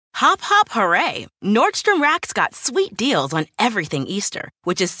Hop, hop, hooray! Nordstrom Rack's got sweet deals on everything Easter,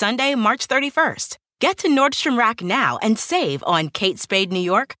 which is Sunday, March 31st. Get to Nordstrom Rack now and save on Kate Spade New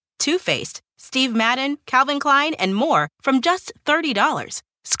York, Too Faced, Steve Madden, Calvin Klein, and more from just $30.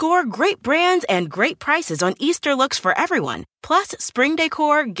 Score great brands and great prices on Easter looks for everyone, plus spring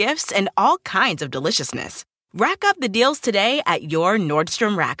decor, gifts, and all kinds of deliciousness. Rack up the deals today at your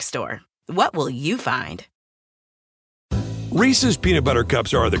Nordstrom Rack store. What will you find? Reese's peanut butter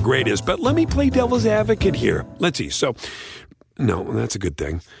cups are the greatest, but let me play devil's advocate here. Let's see. So, no, that's a good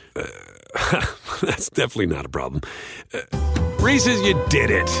thing. That's definitely not a problem. Reese's, you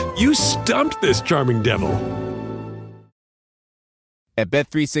did it. You stumped this charming devil. At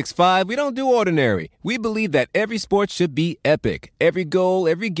Bet365, we don't do ordinary. We believe that every sport should be epic. Every goal,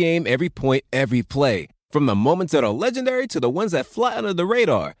 every game, every point, every play. From the moments that are legendary to the ones that fly under the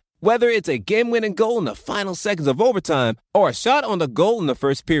radar. Whether it's a game-winning goal in the final seconds of overtime or a shot on the goal in the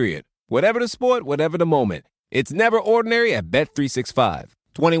first period. Whatever the sport, whatever the moment. It's never ordinary at Bet365.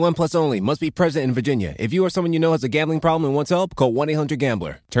 21 plus only. Must be present in Virginia. If you or someone you know has a gambling problem and wants help, call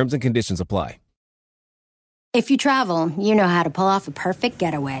 1-800-GAMBLER. Terms and conditions apply. If you travel, you know how to pull off a perfect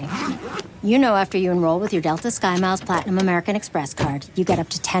getaway. You know after you enroll with your Delta SkyMiles Platinum American Express card, you get up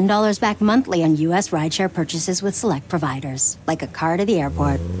to $10 back monthly on U.S. rideshare purchases with select providers, like a car to the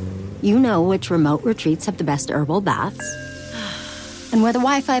airport. You know which remote retreats have the best herbal baths, and where the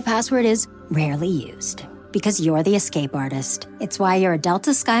Wi-Fi password is rarely used. Because you're the escape artist. It's why you're a Delta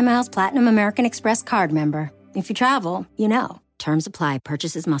SkyMiles Platinum American Express card member. If you travel, you know. Terms apply.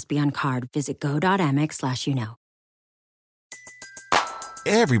 Purchases must be on card. Visit go.amex/you-know.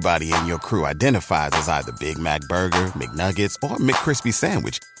 Everybody in your crew identifies as either Big Mac Burger, McNuggets, or McCrispy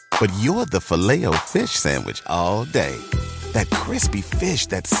Sandwich. But you're the Filet-O-Fish Sandwich all day. That crispy fish,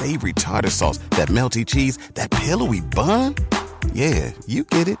 that savory tartar sauce, that melty cheese, that pillowy bun. Yeah, you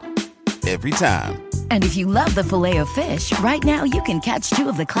get it. Every time. And if you love the Filet-O-Fish, right now you can catch two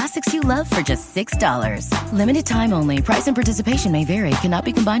of the classics you love for just $6. Limited time only. Price and participation may vary. Cannot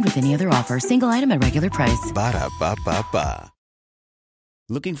be combined with any other offer. Single item at regular price. Ba-da-ba-ba-ba.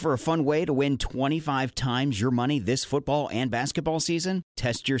 Looking for a fun way to win 25 times your money this football and basketball season?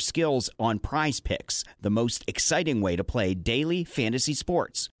 Test your skills on Prize Picks, the most exciting way to play daily fantasy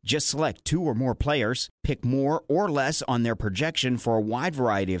sports. Just select 2 or more players, pick more or less on their projection for a wide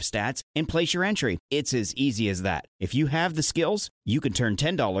variety of stats, and place your entry. It's as easy as that. If you have the skills, you can turn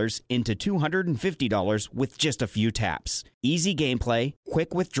 $10 into $250 with just a few taps. Easy gameplay,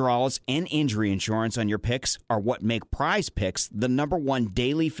 quick withdrawals, and injury insurance on your picks are what make Prize Picks the #1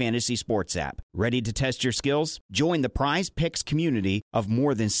 daily fantasy sports app. Ready to test your skills? Join the Prize Picks community of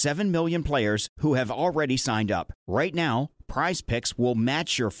more than 7 million players who have already signed up. Right now, Prize Picks will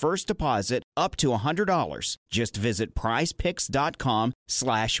match your first deposit up to $100. Just visit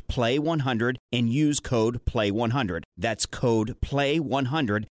prizepicks.com/play100 and use code PLAY100. That's code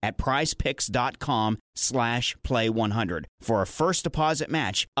PLAY100 at prizepicks.com/play100 for a first deposit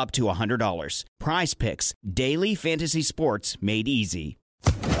match up to $100. Prize Picks, daily fantasy sports made easy.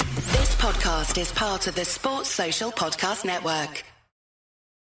 This podcast is part of the Sports Social Podcast Network.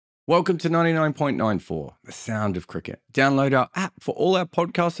 Welcome to 99.94, the sound of cricket. Download our app for all our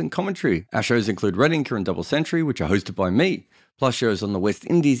podcasts and commentary. Our shows include Red Inker and Double Century, which are hosted by me, plus shows on the West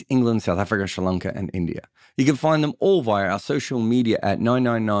Indies, England, South Africa, Sri Lanka, and India. You can find them all via our social media at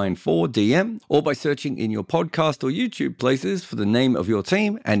 9994DM or by searching in your podcast or YouTube places for the name of your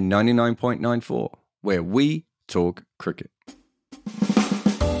team and 99.94, where we talk cricket.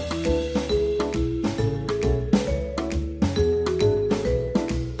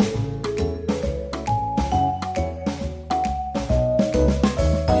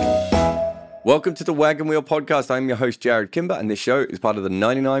 Welcome to the Wagon Wheel Podcast. I'm your host, Jared Kimber, and this show is part of the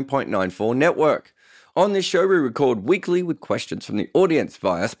 99.94 network. On this show, we record weekly with questions from the audience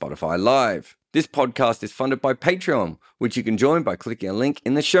via Spotify Live. This podcast is funded by Patreon, which you can join by clicking a link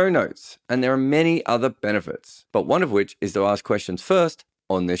in the show notes. And there are many other benefits, but one of which is to ask questions first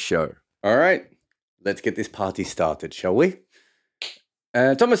on this show. All right, let's get this party started, shall we?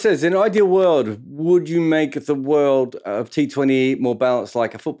 Thomas says, in an ideal world, would you make the world of T20 more balanced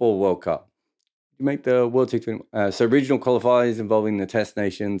like a football World Cup? Make the World T20 so regional qualifiers involving the test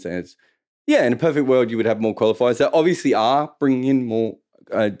nations. And in a perfect world, you would have more qualifiers. There obviously are bringing in more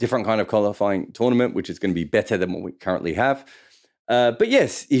different kind of qualifying tournament, which is going to be better than what we currently have. But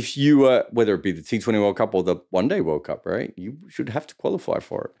yes, if you whether it be the T20 World Cup or the One Day World Cup, right, you should have to qualify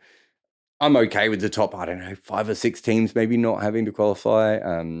for it. I'm okay with the top, 5 or 6 teams maybe not having to qualify.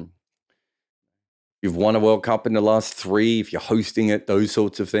 You've won a World Cup in the last 3, if you're hosting it, those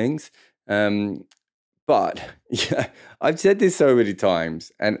sorts of things. But But yeah, I've said this so many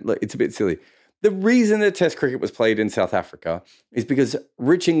times, and look, it's a bit silly. The reason that Test cricket was played in South Africa is because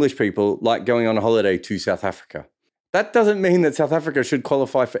rich English people like going on a holiday to South Africa. That doesn't mean that South Africa should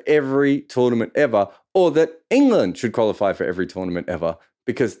qualify for every tournament ever, or that England should qualify for every tournament ever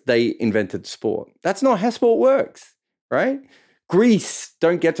because they invented sport. That's not how sport works, right? Greece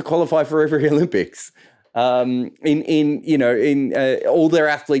don't get to qualify for every Olympics. In all their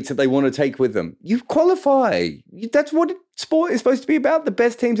athletes that they want to take with them. You qualify. That's what sport is supposed to be about, the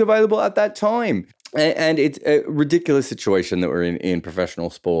best teams available at that time. And it's a ridiculous situation that we're in professional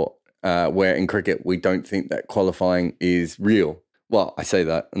sport, where in cricket we don't think that qualifying is real. Well, I say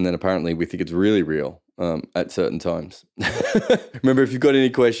that, and then apparently we think it's really real at certain times. Remember, if you've got any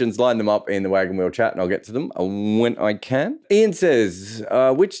questions, line them up in the Wagon Wheel chat and I'll get to them when I can. Ian says,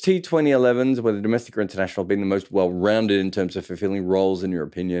 which T2011s, whether domestic or international, have been the most well-rounded in terms of fulfilling roles in your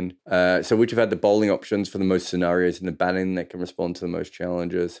opinion? So which have had the bowling options for the most scenarios and the batting that can respond to the most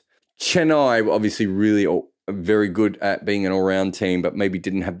challenges? Chennai were obviously really very good at being an all-round team, but maybe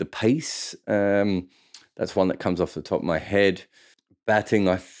didn't have the pace. That's one that comes off the top of my head. Batting,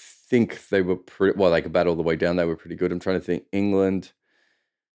 I think they were pretty, well, they could bat all the way down. They were pretty good. I'm trying to think. England.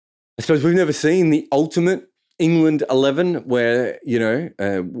 I suppose we've never seen the ultimate England 11 where,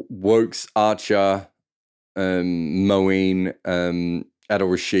 Wokes, Archer, Moeen,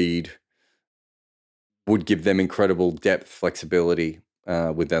 Adil Rashid would give them incredible depth, flexibility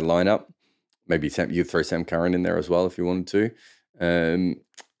with their lineup. Maybe you throw Sam Curran in there as well if you wanted to.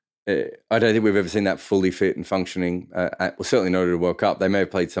 I don't think we've ever seen that fully fit and functioning. Certainly not at a World Cup. They may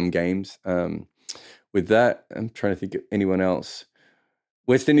have played some games with that. I'm trying to think of anyone else.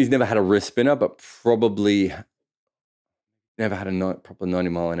 West Indies never had a wrist spinner, but probably never had a proper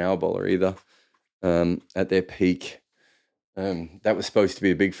 90-mile-an-hour bowler either at their peak. That was supposed to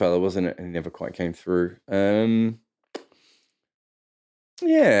be a big fella, wasn't it? And he never quite came through. I'm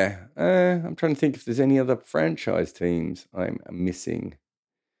trying to think if there's any other franchise teams I'm missing.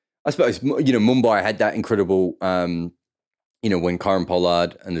 I suppose, Mumbai had that incredible, when Karan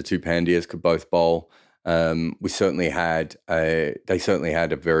Pollard and the two Pandyas could both bowl. They certainly had a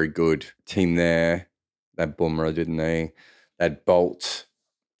very good team there. They had Bumrah, didn't they? They had Bolt.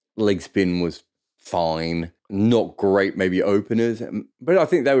 Leg spin was fine. Not great, maybe openers, but I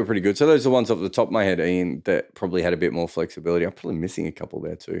think they were pretty good. So those are the ones off the top of my head, Ian, that probably had a bit more flexibility. I'm probably missing a couple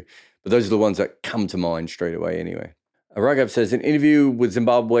there too. But those are the ones that come to mind straight away anyway. Raghav says, an interview with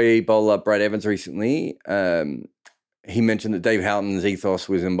Zimbabwe bowler Brad Evans recently, he mentioned that Dave Houghton's ethos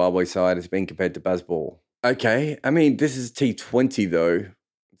with Zimbabwe side has been compared to Bazball. Okay, I mean, this is T20 though.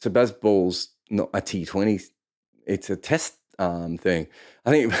 So Bazball's not a T20. It's a test thing. I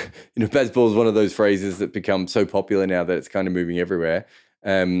think, Bazball is one of those phrases that become so popular now that it's kind of moving everywhere.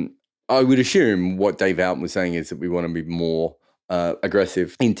 I would assume what Dave Houghton was saying is that we want to be more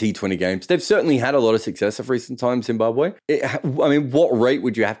aggressive in T20 games. They've certainly had a lot of success of recent times, Zimbabwe. What rate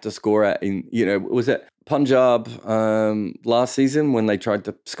would you have to score at in, was it Punjab last season when they tried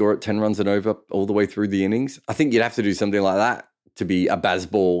to score at 10 runs and over all the way through the innings? I think you'd have to do something like that to be a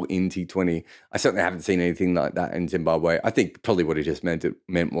Bazball in T20. I certainly haven't seen anything like that in Zimbabwe. I think probably what it just meant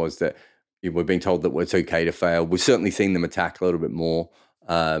was that we're being told that it's okay to fail. We've certainly seen them attack a little bit more.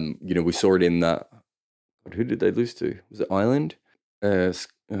 We saw it in the, who did they lose to? Was it Ireland? I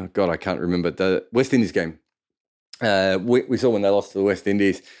can't remember. The West Indies game. We saw when they lost to the West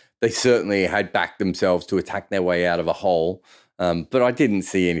Indies, they certainly had backed themselves to attack their way out of a hole. But I didn't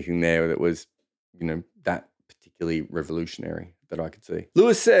see anything there that was, that particularly revolutionary that I could see.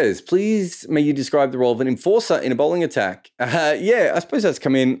 Lewis says, please may you describe the role of an enforcer in a bowling attack. I suppose that's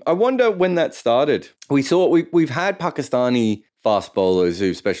come in. I wonder when that started. We've had Pakistani fast bowlers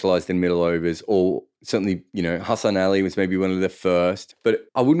who've specialised in middle overs, or certainly, Hassan Ali was maybe one of the first, but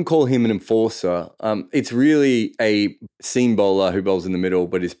I wouldn't call him an enforcer. It's really a seam bowler who bowls in the middle,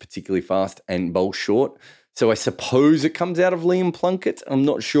 but is particularly fast and bowls short. So I suppose it comes out of Liam Plunkett. I'm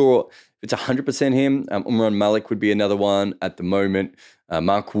not sure if it's 100% him. Umran Malik would be another one at the moment.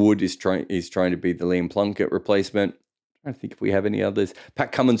 Mark Wood is trying to be the Liam Plunkett replacement. I don't think if we have any others.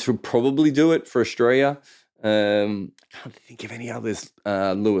 Pat Cummins would probably do it for Australia. I can't think of any others,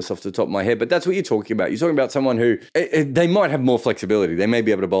 Lewis, off the top of my head, but that's what you're talking about. You're talking about someone who, they might have more flexibility. They may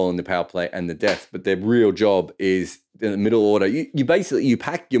be able to bowl in the power play and the death, but their real job is the middle order. You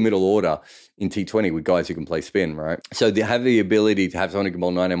pack your middle order in T20 with guys who can play spin, right? So they have the ability to have someone who can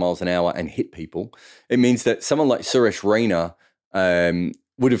bowl 90 miles an hour and hit people. It means that someone like Suresh Raina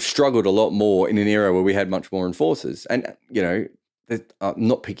would have struggled a lot more in an era where we had much more enforcers. And, I'm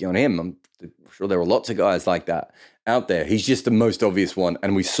not picking on him. I'm I'm sure there were lots of guys like that out there. He's just the most obvious one.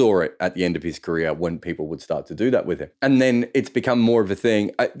 And we saw it at the end of his career when people would start to do that with him. And then it's become more of a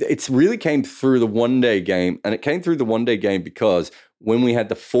thing. It's really came through the one-day game. And it came through the one-day game because when we had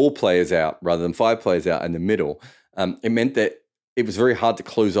the 4 players out rather than 5 players out in the middle, it meant that it was very hard to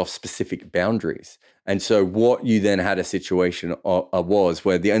close off specific boundaries. And so what you then had a situation was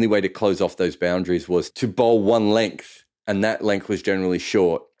where the only way to close off those boundaries was to bowl one length, and that length was generally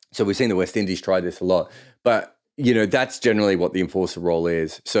short. So we've seen the West Indies try this a lot. But, that's generally what the enforcer role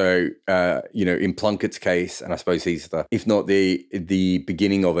is. So, in Plunkett's case, and I suppose he's if not the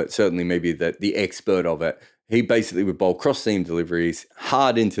beginning of it, certainly maybe the expert of it, he basically would bowl cross-seam deliveries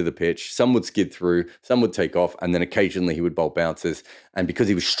hard into the pitch. Some would skid through, some would take off, and then occasionally he would bowl bouncers. And because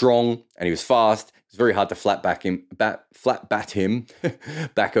he was strong and he was fast, it was very hard to flat bat him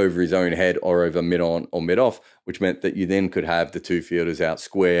back over his own head or over mid-on or mid-off, which meant that you then could have the 2 fielders out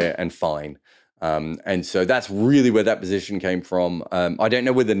square and fine. And so that's really where that position came from. I don't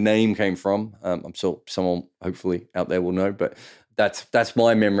know where the name came from. I'm sure someone hopefully out there will know, but that's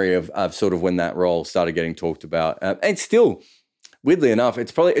my memory of sort of when that role started getting talked about. And still, weirdly enough,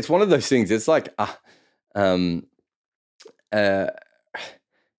 it's one of those things. It's like,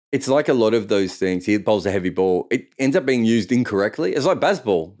 it's like a lot of those things. He bowls a heavy ball. It ends up being used incorrectly. It's like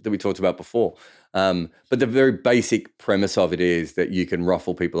baseball that we talked about before. But the very basic premise of it is that you can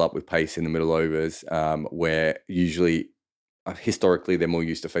ruffle people up with pace in the middle overs, where usually, historically, they're more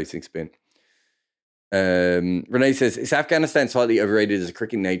used to facing spin. Renee says, is Afghanistan slightly overrated as a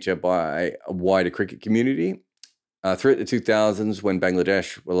cricket nature by a wider cricket community? Throughout the 2000s, when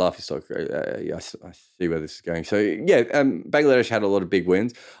Bangladesh were laughing stock, I see where this is going. So, Bangladesh had a lot of big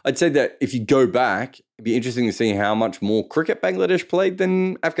wins. I'd say that if you go back, it'd be interesting to see how much more cricket Bangladesh played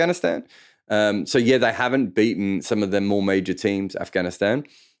than Afghanistan. They haven't beaten some of the more major teams, Afghanistan,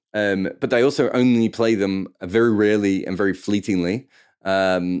 but they also only play them very rarely and very fleetingly.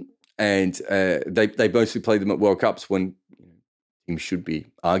 And they mostly play them at World Cups when teams should be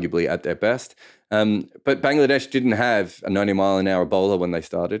arguably at their best. But Bangladesh didn't have a 90-mile-an-hour bowler when they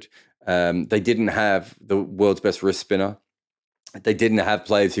started. They didn't have the world's best wrist spinner. They didn't have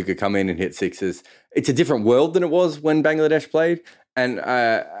players who could come in and hit sixes. It's a different world than it was when Bangladesh played. And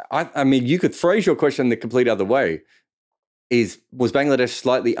I mean, you could phrase your question the complete other way. Was Bangladesh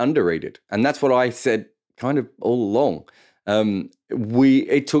slightly underrated? And that's what I said kind of all along.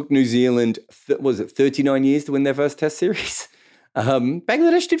 It took New Zealand, 39 years to win their first Test series?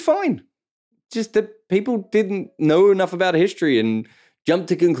 Bangladesh did fine. Just that people didn't know enough about history and jumped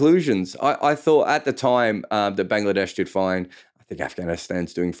to conclusions. I thought at the time that Bangladesh did fine. I think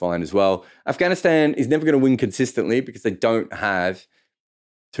Afghanistan's doing fine as well. Afghanistan is never going to win consistently because they don't have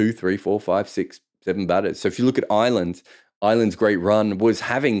 2, 3, 4, 5, 6, 7 batters. So if you look at Ireland's great run was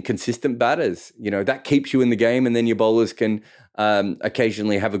having consistent batters. That keeps you in the game, and then your bowlers can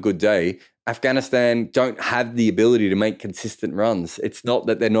occasionally have a good day. Afghanistan don't have the ability to make consistent runs. It's not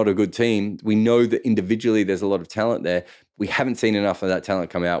that they're not a good team. We know that individually there's a lot of talent there. We haven't seen enough of that talent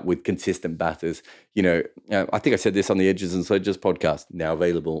come out with consistent batters. I think I said this on the Edges and Sledges podcast, now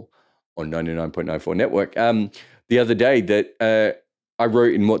available on 99.94 Network, the other day that I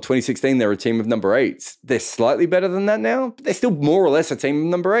wrote in 2016, they're a team of number 8s. They're slightly better than that now, but they're still more or less a team of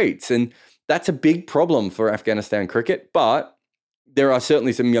number 8s. And that's a big problem for Afghanistan cricket. But there are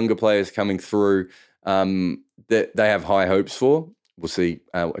certainly some younger players coming through that they have high hopes for. We'll see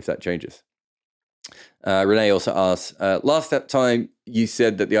if that changes. Renee also asks, last time you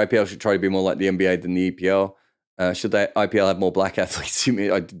said that the IPL should try to be more like the NBA than the EPL. Should the IPL have more black athletes?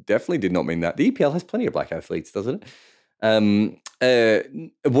 I definitely did not mean that. The EPL has plenty of black athletes, doesn't it?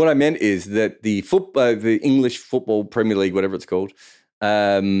 What I meant is that the English Football Premier League, whatever it's called,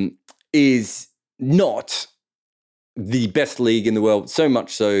 is not the best league in the world, so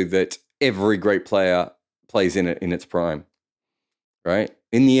much so that every great player plays in it in its prime, right?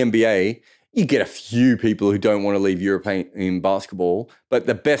 In the NBA, you get a few people who don't want to leave European basketball, but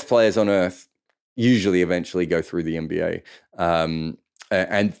the best players on earth usually eventually go through the NBA.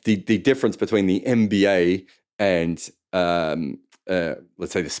 And the difference between the NBA and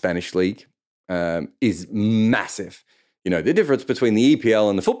let's say the Spanish league is massive. The difference between the EPL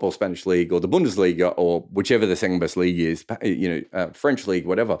and the Football Spanish League or the Bundesliga or whichever the second best league is, French league,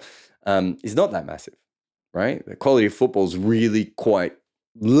 whatever, is not that massive, right? The quality of football is really quite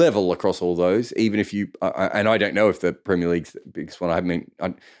level across all those, even if you, and I don't know if the Premier League's the biggest one.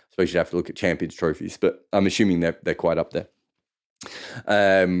 I suppose you'd have to look at Champions trophies, but I'm assuming they're quite up there.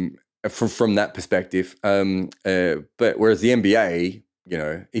 From that perspective, but whereas the NBA,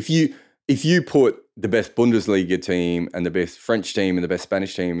 if if you put the best Bundesliga team and the best French team and the best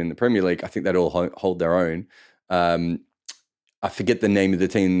Spanish team in the Premier League, I think they'd all hold their own. I forget the name of the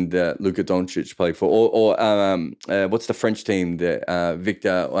team that Luka Doncic played for, or what's the French team that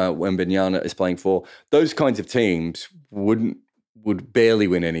Victor Wembanyama is playing for? Those kinds of teams would barely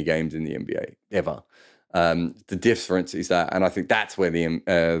win any games in the NBA ever. The difference is that, and I think that's where the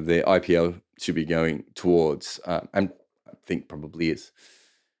IPL should be going towards, and I think probably is.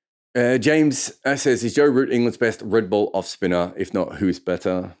 James says, is Joe Root England's best red ball off spinner? If not, who's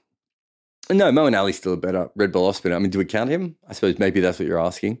better? No, Moeen Ali's still a better red ball off spinner. I mean, do we count him? I suppose maybe that's what you're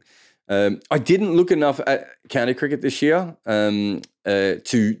asking. I didn't look enough at county cricket this year to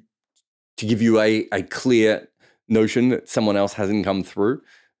give you a clear notion that someone else hasn't come through.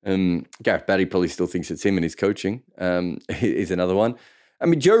 Gareth Batty probably still thinks it's him and his coaching is another one. I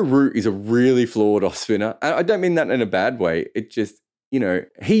mean, Joe Root is a really flawed off spinner. I don't mean that in a bad way. It just,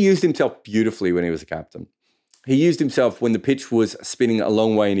 he used himself beautifully when he was a captain. He used himself when the pitch was spinning a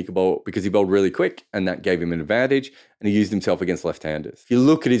long way and he could bowl because he bowled really quick and that gave him an advantage, and he used himself against left-handers. If you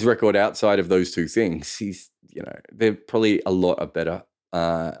look at his record outside of those two things, they're probably a lot of better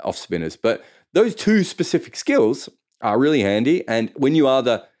off spinners. But those two specific skills are really handy. And when you are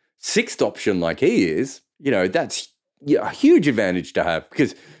the sixth option like he is, that's a huge advantage to have,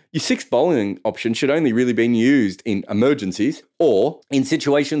 because your sixth bowling option should only really be used in emergencies or in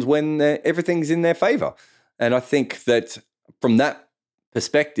situations when everything's in their favour. And I think that from that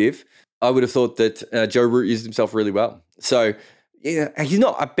perspective, I would have thought that Joe Root used himself really well. So he's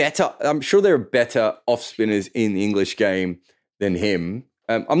not I'm sure there are better off spinners in the English game than him.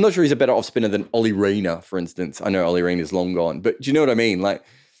 I'm not sure he's a better off spinner than Ollie Reina, for instance. I know Ollie Reina's long gone, but do you know what I mean? Like,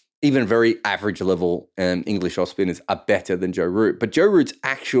 even very average level English off spinners are better than Joe Root. But Joe Root's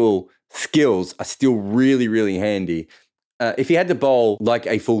actual skills are still really, really handy. If he had to bowl like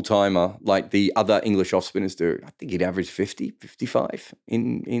a full-timer, like the other English off spinners do, I think he'd average 50, 55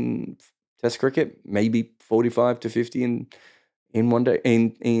 in Test cricket, maybe 45 to 50 in one day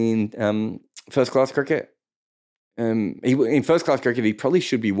in first-class cricket. In first-class cricket, he probably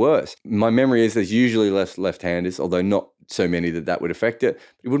should be worse. My memory is there's usually less left-handers, although not so many that would affect it.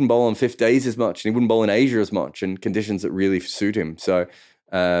 But he wouldn't bowl on fifth days as much, and he wouldn't bowl in Asia as much, and conditions that really suit him. So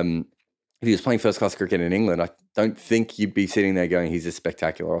if he was playing first-class cricket in England, I don't think you'd be sitting there going, he's a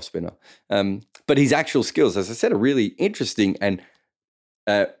spectacular off-spinner. But his actual skills, as I said, are really interesting and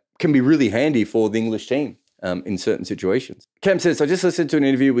can be really handy for the English team in certain situations. Cam says, I just listened to an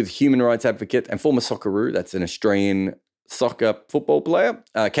interview with human rights advocate and former Socceroo, that's an Australian soccer football player,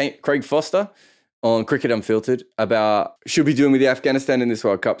 Craig Foster, on Cricket Unfiltered, about should we be doing with the Afghanistan in this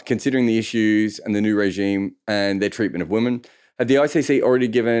World Cup, considering the issues and the new regime and their treatment of women. Had the ICC already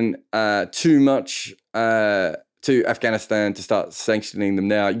given too much to Afghanistan to start sanctioning them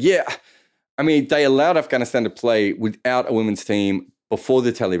now? Yeah. I mean, they allowed Afghanistan to play without a women's team before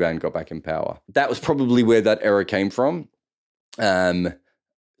the Taliban got back in power. That was probably where that error came from.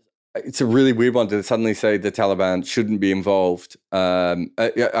 It's a really weird one to suddenly say the Taliban shouldn't be involved, are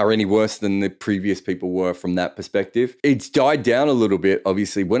any worse than the previous people were from that perspective. It's died down a little bit,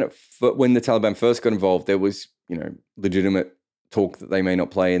 obviously. When the Taliban first got involved, there was, legitimate talk that they may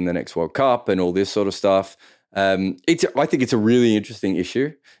not play in the next World Cup and all this sort of stuff. I think it's a really interesting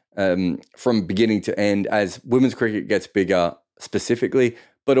issue from beginning to end as women's cricket gets bigger specifically,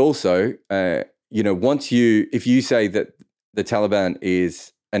 but also, if you say that the Taliban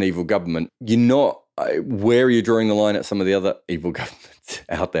is an evil government, you're not, where are you drawing the line at some of the other evil governments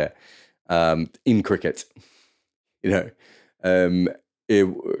out there in cricket? Some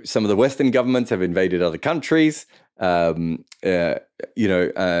of the Western governments have invaded other countries. There's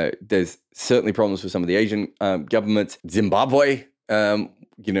certainly problems with some of the Asian governments. Zimbabwe,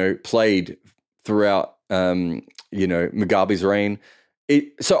 played throughout, Mugabe's reign.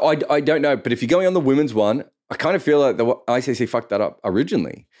 So I don't know, but if you're going on the women's one, I kind of feel like the ICC fucked that up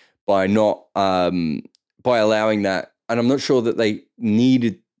originally by not by allowing that, and I'm not sure that they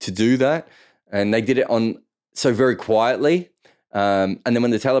needed to do that, and they did it so very quietly. And then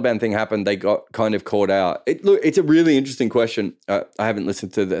when the Taliban thing happened, they got kind of caught out. It's a really interesting question. I haven't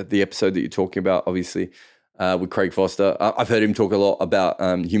listened to the episode that you're talking about, obviously, with Craig Foster. I've heard him talk a lot about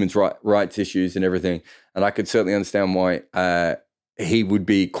human rights issues and everything, and I could certainly understand why he would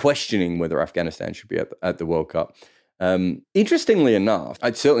be questioning whether Afghanistan should be at the World Cup. Interestingly enough,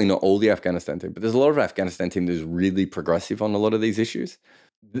 it's certainly not all the Afghanistan team, but there's a lot of Afghanistan team that's really progressive on a lot of these issues,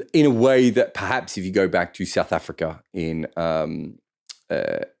 in a way that perhaps if you go back to South Africa in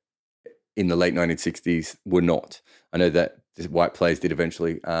the late 1960s were not. I know that white players did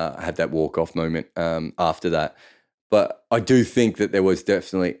eventually have that walk-off moment after that. But I do think that there's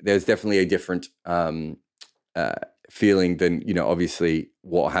definitely a different feeling than, obviously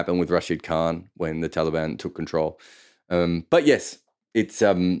what happened with Rashid Khan when the Taliban took control. But yes, it's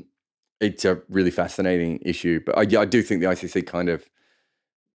a really fascinating issue. But I do think the ICC kind of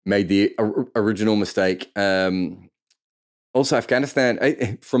made the original mistake. Also,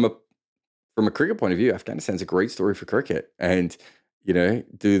 Afghanistan, from a cricket point of view, Afghanistan's a great story for cricket. And,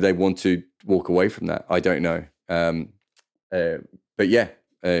 do they want to walk away from that? I don't know. But yeah,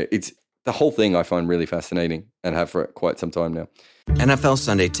 it's the whole thing I find really fascinating and have for quite some time now. NFL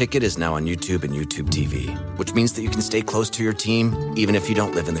Sunday Ticket is now on YouTube and YouTube TV, which means that you can stay close to your team even if you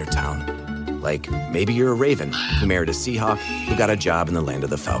don't live in their town. Like maybe you're a Raven who married a Seahawk who got a job in the land of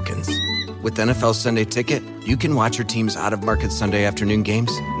the Falcons. With NFL Sunday Ticket, you can watch your team's out-of-market Sunday afternoon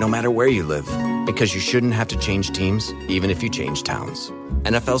games no matter where you live, because you shouldn't have to change teams even if you change towns.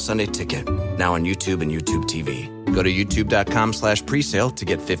 NFL Sunday Ticket, now on YouTube and YouTube TV. Go to youtube.com/presale to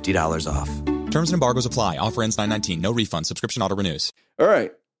get $50 off. Terms and embargoes apply. Offer ends 9/19. No refund. Subscription auto renews. All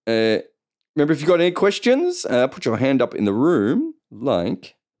right. Remember, if you've got any questions, put your hand up in the room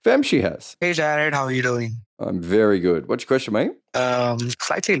like Famshi has. Hey, Jared. How are you doing? I'm very good. What's your question, mate?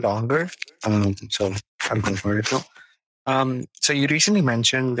 Slightly longer. So I'm going for it now. So you recently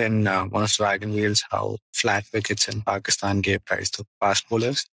mentioned in one of the Wagon wheels how flat wickets in Pakistan gave rise to fast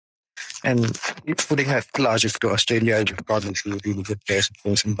bowlers. And putting that logic to Australia, you've got these really good players at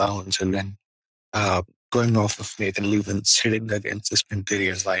force and bounds, and then going off of Nathan Levens hitting against the spin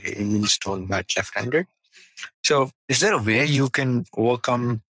periods by Eamon Stone that left-hander. So is there a way you can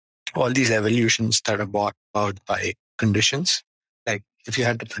overcome all these evolutions that are brought about by conditions? Like if you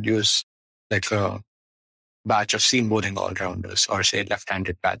had to produce like a batch of seam bowling all-rounders or say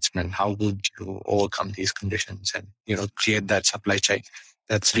left-handed batsmen, how would you overcome these conditions and, create that supply chain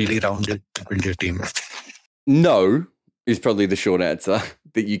that's really rounded to build your team? No is probably the short answer,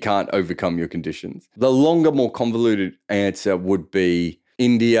 that you can't overcome your conditions. The longer, more convoluted answer would be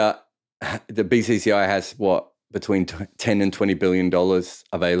India. The BCCI has between 10 and $20 billion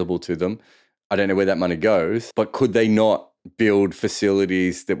available to them. I don't know where that money goes, but could they not build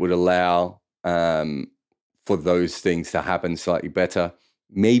facilities that would allow for those things to happen slightly better?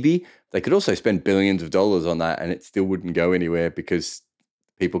 Maybe. They could also spend billions of dollars on that and it still wouldn't go anywhere because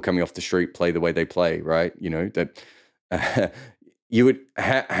people coming off the street play the way they play, right? You would.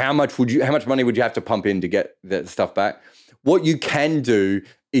 How much money would you have to pump in to get that stuff back? What you can do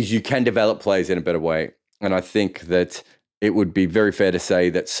is you can develop players in a better way, and I think that it would be very fair to say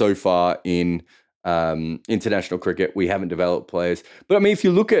that so far in international cricket we haven't developed players. But I mean, if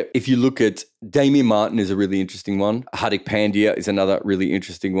you look at Damien Martin is a really interesting one. Hardik Pandya is another really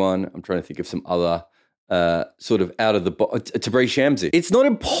interesting one. I'm trying to think of some other. Sort of out of the box, Tabraiz Shamsi. It's not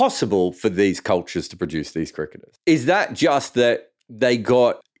impossible for these cultures to produce these cricketers. Is that just that they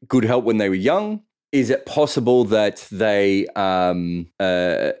got good help when they were young? Is it possible that they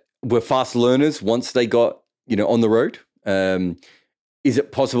were fast learners once they got on the road? Is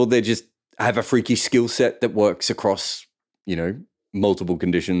it possible they just have a freaky skill set that works across multiple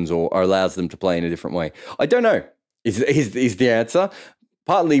conditions or allows them to play in a different way? I don't know. Is the answer?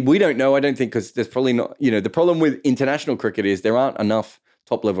 Partly we don't know, I don't think, because there's probably not, the problem with international cricket is there aren't enough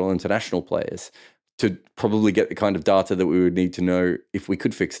top-level international players to probably get the kind of data that we would need to know if we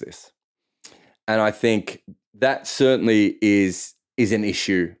could fix this. And I think that certainly is an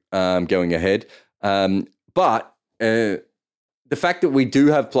issue going ahead. But the fact that we do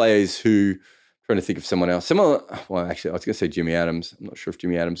have players who, I'm trying to think of someone else, well, actually, I was going to say Jimmy Adams. I'm not sure if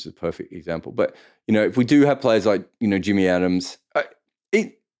Jimmy Adams is a perfect example. But, if we do have players like, Jimmy Adams,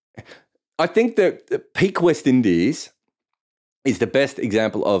 I think that the peak West Indies is the best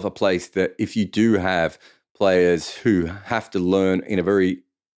example of a place that if you do have players who have to learn in a very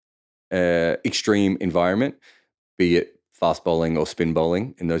extreme environment, be it fast bowling or spin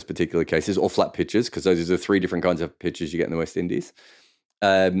bowling in those particular cases, or flat pitches, because those are the three different kinds of pitches you get in the West Indies,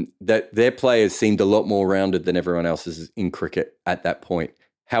 that their players seemed a lot more rounded than everyone else's in cricket at that point.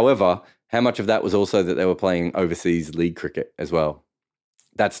 However, how much of that was also that they were playing overseas league cricket as well?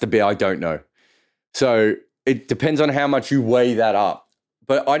 That's the bit I don't know. So it depends on how much you weigh that up.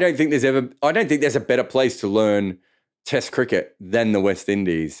 But I don't think there's a better place to learn Test cricket than the West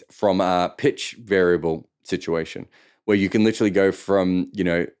Indies from a pitch variable situation, where you can literally go from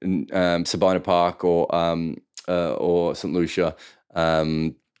Sabina Park or St. Lucia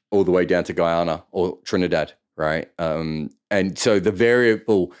all the way down to Guyana or Trinidad, right? And so the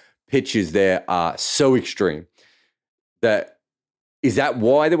variable pitches there are so extreme that. Is that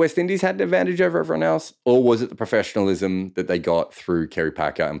why the West Indies had an advantage over everyone else? Or was it the professionalism that they got through Kerry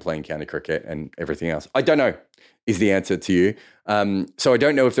Packer and playing county cricket and everything else? I don't know is the answer to you. So I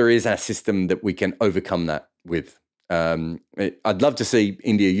don't know if there is a system that we can overcome that with. I'd love to see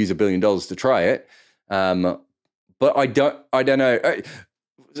India use $1 billion to try it, but I don't know.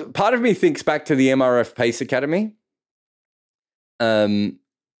 Part of me thinks back to the MRF Pace Academy, and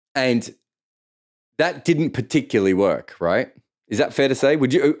that didn't particularly work, right? Is that fair to say?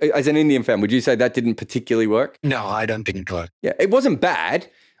 Would you, as an Indian fan, would you say that didn't particularly work? No, I don't think it worked. Yeah, it wasn't bad.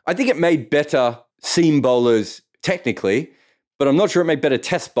 I think it made better seam bowlers technically, but I'm not sure it made better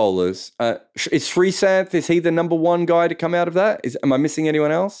test bowlers. Is Srisanth, is he the number one guy to come out of that? Am I missing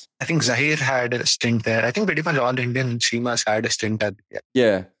anyone else? I think Zahir had a stint there. I think pretty much all Indian seamers had a stint at.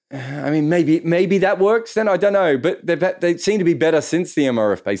 Yeah. I mean, maybe that works then. I don't know, but they seem to be better since the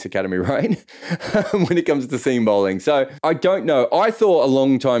MRF Pace Academy, right? When it comes to seam bowling. So I don't know. I thought a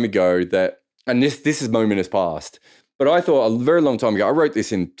long time ago that, and this moment has passed, but I thought a very long time ago, I wrote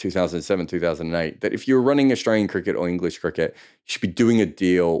this in 2007, 2008, that if you were running Australian cricket or English cricket, you should be doing a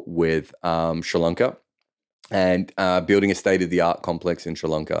deal with Sri Lanka and building a state-of-the-art complex in Sri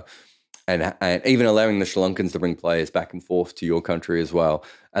Lanka. And even allowing the Sri Lankans to bring players back and forth to your country as well.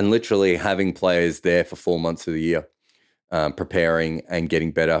 And literally having players there for 4 months of the year, preparing and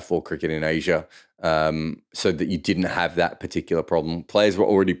getting better for cricket in Asia, so that you didn't have that particular problem. Players were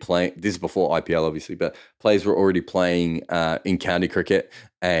already playing, this is before IPL obviously, but players were already playing in county cricket,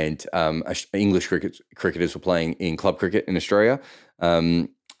 and English cricketers were playing in club cricket in Australia.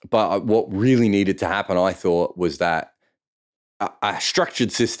 But what really needed to happen, I thought, was that a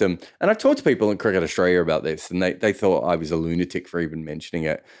structured system. And I've talked to people in Cricket Australia about this, and they thought I was a lunatic for even mentioning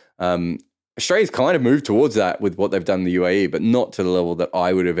it. Australia's kind of moved towards that with what they've done in the UAE, but not to the level that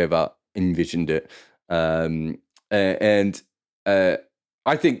I would have ever envisioned it. I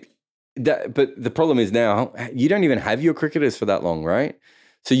think that, but the problem is now you don't even have your cricketers for that long, right?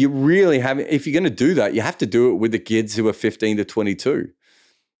 So you really have, if you're going to do that, you have to do it with the kids who are 15 to 22.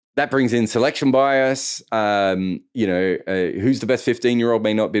 That brings in selection bias. Who's the best 15-year-old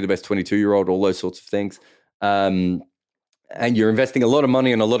may not be the best 22-year-old, all those sorts of things. And you're investing a lot of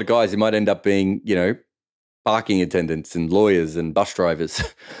money on a lot of guys who might end up being, parking attendants and lawyers and bus drivers.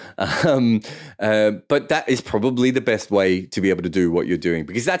 But that is probably the best way to be able to do what you're doing,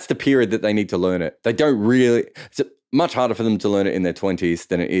 because that's the period that they need to learn it. They don't really, it's much harder for them to learn it in their 20s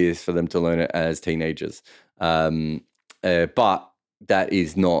than it is for them to learn it as teenagers. But that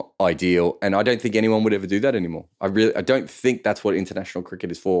is not ideal, and I don't think anyone would ever do that anymore. I don't think that's what international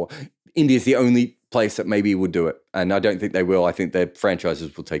cricket is for. India is the only place that maybe would do it, and I don't think they will. I think their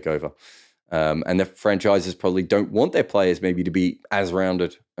franchises will take over, and the franchises probably don't want their players maybe to be as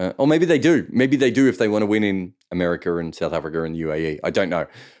rounded, or maybe they do. Maybe they do if they want to win in America and South Africa and UAE. I don't know,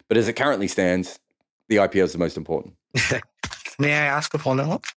 but as it currently stands, the IPL is the most important. May I ask a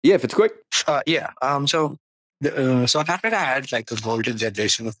follow-up? Yeah, if it's quick. So South Africa had like a golden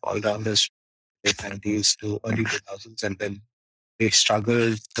generation of all-rounders, late 90s to early 2000s, and then they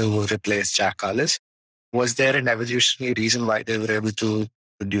struggled to replace Jack Carlis. Was there an evolutionary reason why they were able to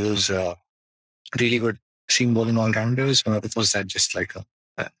produce really good seam bowling all-rounders, or was that just like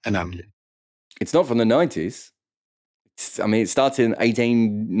an anomaly? It's not from the 90s. It starts in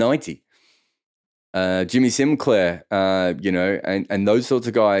 1890. Jimmy Sinclair, and those sorts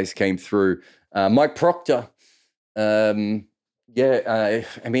of guys came through. Mike Proctor. Even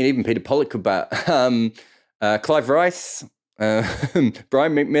Peter Pollock could bat. Clive Rice, Brian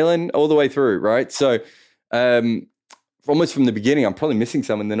McMillan, all the way through, right? So almost from the beginning, I'm probably missing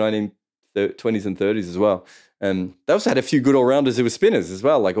some in the 1920s and 30s as well. They also had a few good all-rounders who were spinners as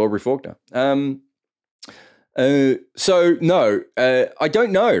well, like Aubrey Faulkner. I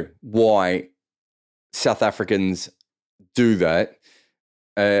don't know why South Africans do that.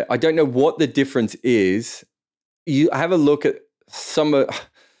 I don't know what the difference is. You have a look at some of.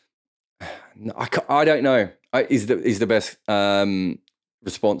 I don't know. Is the best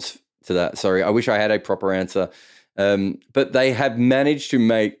response to that? Sorry, I wish I had a proper answer. But they have managed to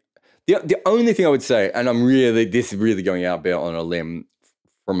make the only thing I would say, and this is really going out there on a limb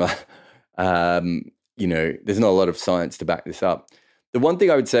from a there's not a lot of science to back this up. The one thing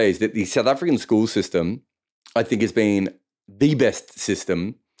I would say is that the South African school system, I think, has been the best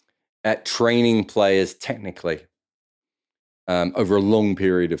system at training players technically over a long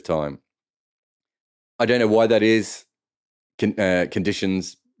period of time. I don't know why that is.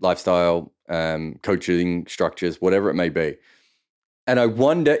 Conditions, lifestyle, coaching structures, whatever it may be. And I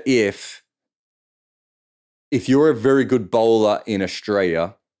wonder if you're a very good bowler in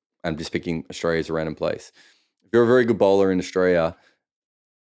Australia, I'm just picking Australia as a random place. If you're a very good bowler in Australia,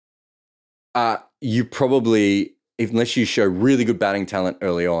 you probably, unless you show really good batting talent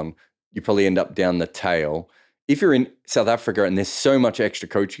early on, you probably end up down the tail. if you're in South Africa and there's so much extra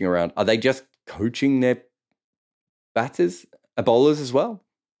coaching around, are they just coaching their batters, bowlers as well?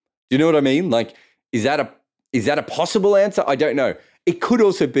 Do you know what I mean? Like, is that a possible answer? I don't know. It could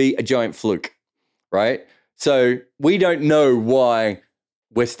also be a giant fluke, right? So we don't know why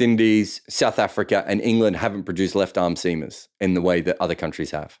West Indies, South Africa, and England haven't produced left-arm seamers in the way that other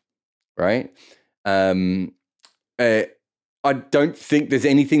countries have, right? I don't think there's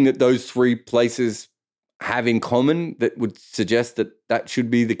anything that those three places have in common that would suggest that that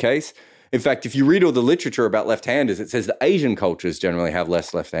should be the case. In fact, if you read all the literature about left-handers, it says that Asian cultures generally have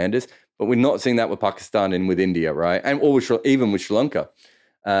less left-handers, but we're not seeing that with Pakistan and with India, right? And or with, even with Sri Lanka.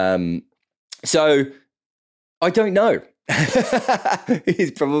 So I don't know.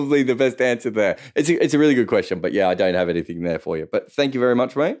 Is probably the best answer there. It's a really good question, but yeah, I don't have anything there for you. But thank you very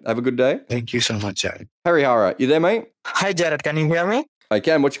much, mate. Have a good day. Thank you so much, Jared. Harihara, you there, mate? Hi, Jared. Can you hear me? I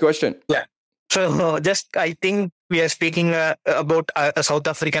can. What's your question? Yeah. So I think we are speaking about a South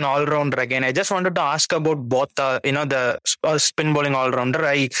African all-rounder again. I just wanted to ask about both, the spin bowling all-rounder.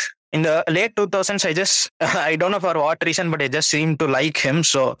 In the late 2000s, I don't know for what reason, but I just seemed to like him.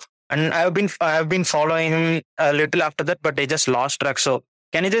 So, and I have been following him a little after that, but I just lost track. So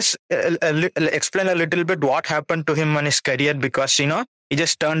can you just explain a little bit what happened to him and his career? Because, he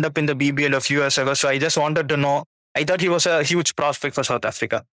just turned up in the BBL a few years ago. So I just wanted to know. I thought he was a huge prospect for South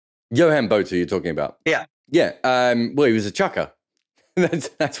Africa. Johan Botha, you're talking about? Yeah. Yeah. Well, he was a chucker.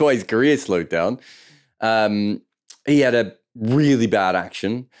 That's why his career slowed down. He had a really bad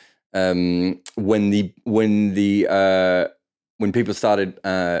action when people started.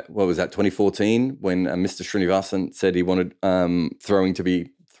 What was that? 2014, when Mr. Srinivasan said he wanted throwing to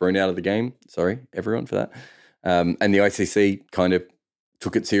be thrown out of the game. Sorry, everyone, for that. And the ICC kind of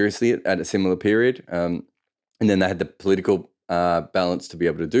took it seriously at a similar period. And then they had the political balance to be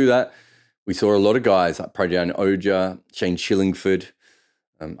able to do that. We saw a lot of guys like Prajan Oja, Shane Shillingford,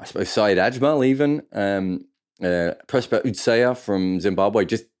 I suppose Syed Ajmal even, Prosper Utsaya from Zimbabwe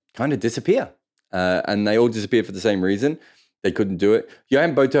just kind of disappear. And they all disappeared for the same reason. They couldn't do it.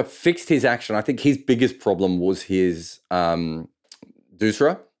 Johan Botha fixed his action. I think his biggest problem was his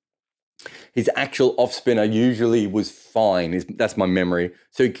Dusra. His actual off-spinner usually was fine. That's my memory.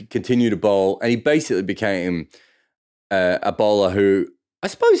 So he could continue to bowl. And he basically became a bowler who, I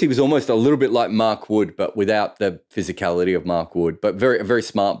suppose he was almost a little bit like Mark Wood, but without the physicality of Mark Wood, but a very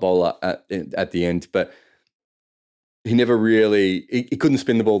smart bowler at the end. But he never really, he couldn't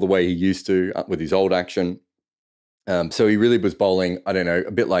spin the ball the way he used to with his old action. So he really was bowling, I don't know,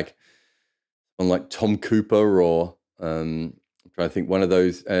 a bit like Tom Cooper or I'm trying to think, one of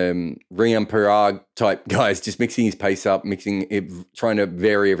those Rian Parag type guys, just mixing his pace up, trying to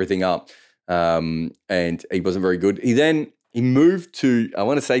vary everything up. And he wasn't very good. He moved to, I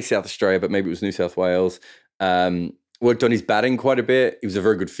want to say South Australia, but maybe it was New South Wales. Worked on his batting quite a bit. He was a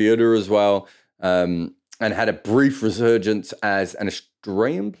very good fielder as well. And had a brief resurgence as an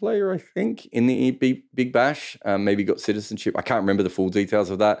Australian player, I think, in the Big Bash. Maybe got citizenship. I can't remember the full details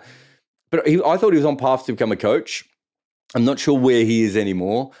of that. But I thought he was on path to become a coach. I'm not sure where he is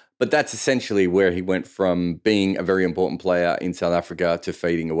anymore, but that's essentially where he went from being a very important player in South Africa to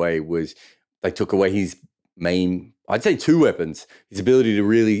fading away. Was they took away his main, I'd say, two weapons: his ability to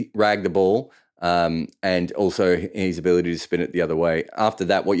really rag the ball, and also his ability to spin it the other way. After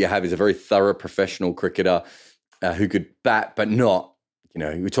that, what you have is a very thorough professional cricketer who could bat, but not,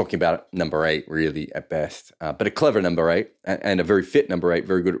 we're talking about number 8 really at best, but a clever number 8 and a very fit number 8,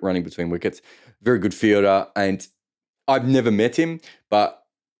 very good at running between wickets, very good fielder. And I've never met him, but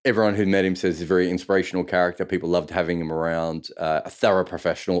everyone who met him says he's a very inspirational character. People loved having him around, a thorough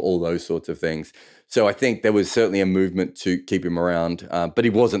professional, all those sorts of things. So I think there was certainly a movement to keep him around, but he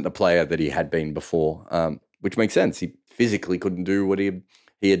wasn't the player that he had been before, which makes sense. He physically couldn't do what he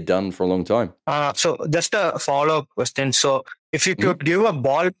had done for a long time. So just a follow-up question. So if you could give a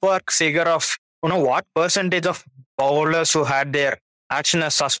ballpark figure of, what percentage of bowlers who had their action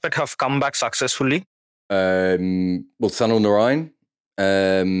as suspect have come back successfully? Sunil Narayan.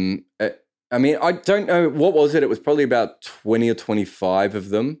 I don't know. What was it? It was probably about 20 or 25 of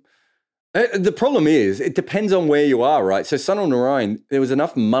them. The problem is, it depends on where you are, right? So Sunil Narayan, there was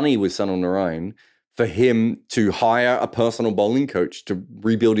enough money with Sunil Narayan for him to hire a personal bowling coach to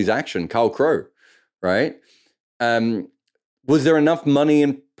rebuild his action, Carl Crowe, right? Was there enough money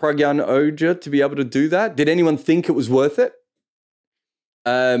in Pragyan Oja to be able to do that? Did anyone think it was worth it?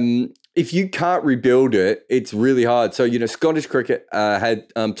 If you can't rebuild it, it's really hard. So, Scottish cricket had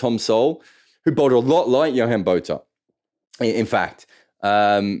Tom Sole, who bowled a lot like Johan Botha, in fact.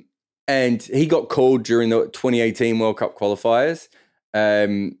 And he got called during the 2018 World Cup qualifiers.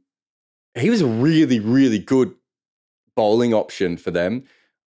 He was a really, really good bowling option for them.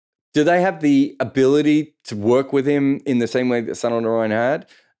 Do they have the ability to work with him in the same way that Sunil Narayan had?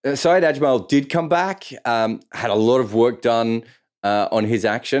 Syed Ajmal did come back, had a lot of work done on his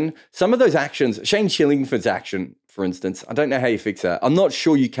action. Some of those actions, Shane Chillingford's action, for instance, I don't know how you fix that. I'm not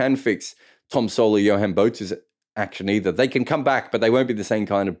sure you can fix Tom Sawler, Johan Bota's action either. They can come back, but they won't be the same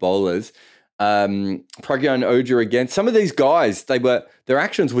kind of bowlers. Pragyan Oja again. Some of these guys, their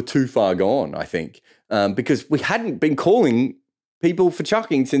actions were too far gone, I think, because we hadn't been calling people for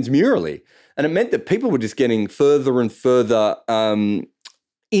chucking since Murali. And it meant that people were just getting further and further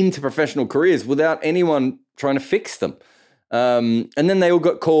into professional careers without anyone trying to fix them. And then they all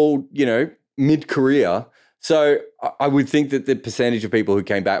got called, mid-career. So I would think that the percentage of people who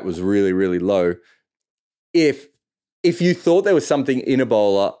came back was really, really low. If you thought there was something in a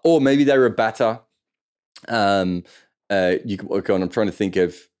bowler, or maybe they were a batter, you could work on. I'm trying to think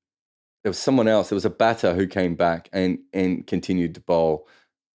of, there was someone else. There was a batter who came back and continued to bowl.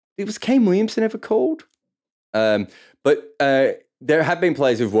 It was Kane Williamson ever called? But there have been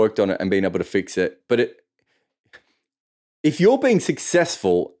players who've worked on it and been able to fix it. But if you're being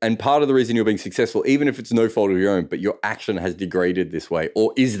successful, and part of the reason you're being successful, even if it's no fault of your own, but your action has degraded this way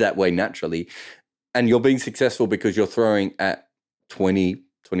or is that way naturally, and you're being successful because you're throwing at 20,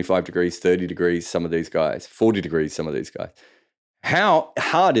 25 degrees, 30 degrees, some of these guys, 40 degrees, some of these guys. How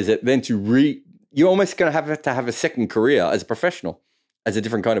hard is it then you're almost going to have a second career as a professional, as a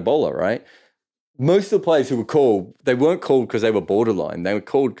different kind of bowler, right? Most of the players who were called, they weren't called because they were borderline. They were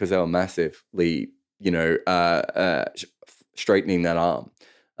called because they were massively, straightening that arm.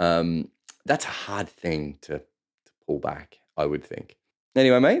 That's a hard thing to pull back, I would think.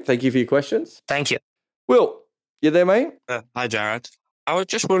 Anyway, mate, thank you for your questions. Thank you. Will, you there, mate? Hi, Jared. I was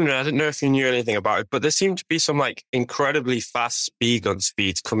just wondering, I didn't know if you knew anything about it, but there seemed to be some incredibly fast speed gun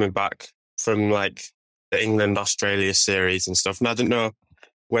speeds coming back from the England-Australia series and stuff. And I didn't know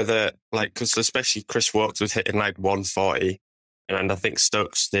whether, because especially Chris Woakes was hitting 140, and I think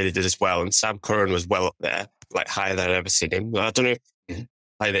Stokes nearly did as well, and Sam Curran was well up there, higher than I'd ever seen him. I don't know if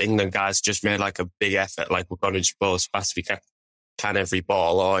the England guys just made a big effort, we're going to just bowl as fast as we can every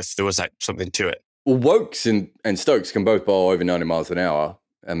ball, or if there was something to it. Well, Woakes and Stokes can both bowl over 90 miles an hour.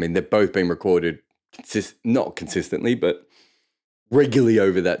 I mean, they've both been recorded, not consistently, but regularly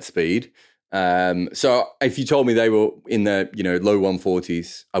over that speed. So if you told me they were in the low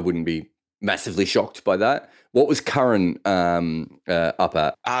 140s, I wouldn't be massively shocked by that. What was Curran up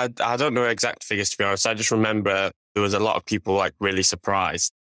at? I don't know exact figures, to be honest. I just remember there was a lot of people loreally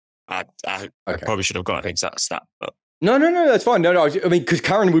surprised. I probably should have got an exact stat, but. No, that's fine. No, I mean, because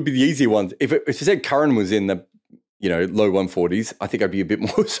Curran would be the easier one. If you said Curran was in the, low 140s, I think I'd be a bit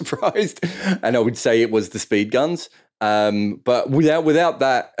more surprised. And I would say it was the speed guns. But without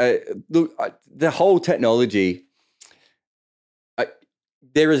that, the whole technology,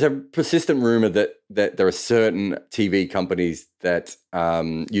 there is a persistent rumor that there are certain TV companies that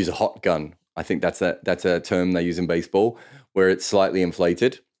use a hot gun. I think that's a term they use in baseball, where it's slightly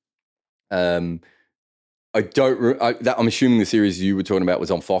inflated. I'm assuming the series you were talking about was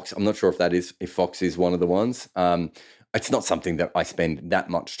on Fox. I'm not sure if Fox is one of the ones. It's not something that I spend that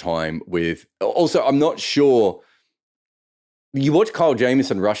much time with. Also, I'm not sure. You watch Kyle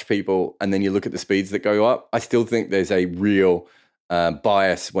Jamieson rush people and then you look at the speeds that go up. I still think there's a real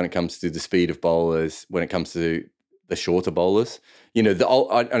bias when it comes to the speed of bowlers, when it comes to the shorter bowlers. I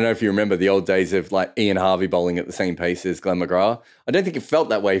don't know if you remember the old days of Ian Harvey bowling at the same pace as Glenn McGrath. I don't think it felt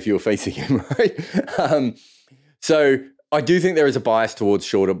that way if you were facing him, right? So I do think there is a bias towards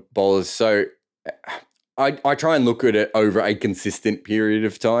shorter bowlers. So I try and look at it over a consistent period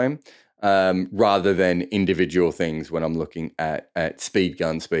of time rather than individual things when I'm looking at speed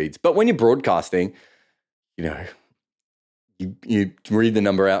gun speeds. But when you're broadcasting, you read the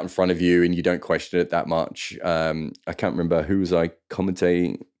number out in front of you and you don't question it that much. I can't remember who was I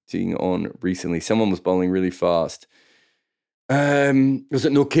commentating on recently. Someone was bowling really fast. Was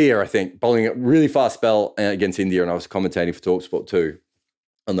it Nokia, I think, bowling a really fast spell against India, and I was commentating for TalkSport 2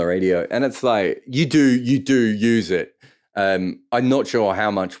 on the radio. And it's you do use it. I'm not sure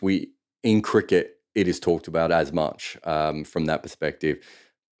how much in cricket it is talked about as much from that perspective.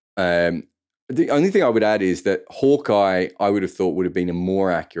 The only thing I would add is that Hawkeye, I would have thought would have been a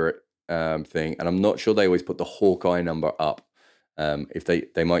more accurate thing. And I'm not sure they always put the Hawkeye number up. If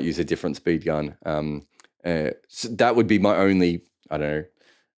they might use a different speed gun. So that would be my only,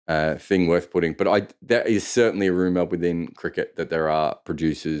 thing worth putting. But there is certainly a rumor within cricket that there are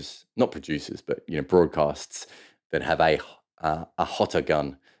not producers, but broadcasts that have a hotter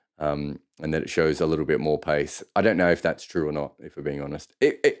gun. And that it shows a little bit more pace. I don't know if that's true or not, if we're being honest.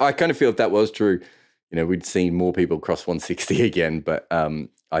 I kind of feel if that was true, we'd seen more people cross 160 again, but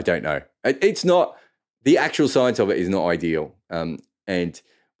I don't know. It's not, the actual science of it is not ideal. And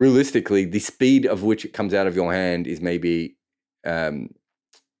realistically, the speed of which it comes out of your hand is maybe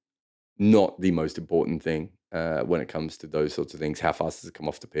not the most important thing when it comes to those sorts of things. How fast does it come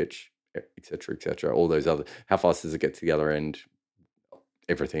off the pitch, et cetera, all those other, how fast does it get to the other end,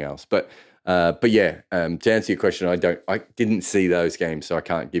 everything else. But yeah, to answer your question, I didn't see those games, so I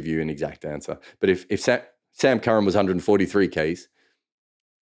can't give you an exact answer. But if Sam Curran was 143 Ks,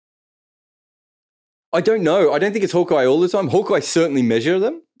 I don't know. I don't think it's Hawkeye all the time. Hawkeye certainly measure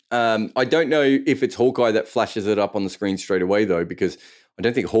them. I don't know if it's Hawkeye that flashes it up on the screen straight away, though, because I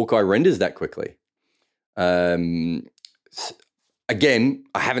don't think Hawkeye renders that quickly. Again,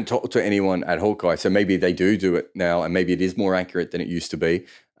 I haven't talked to anyone at Hawkeye, so maybe they do it now, and maybe it is more accurate than it used to be.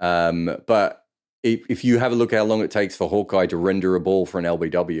 But if you have a look at how long it takes for Hawkeye to render a ball for an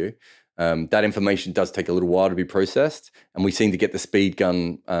LBW, that information does take a little while to be processed, and we seem to get the speed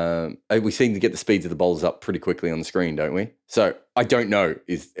gun. We seem to get the speeds of the bowlers up pretty quickly on the screen, don't we? So I don't know.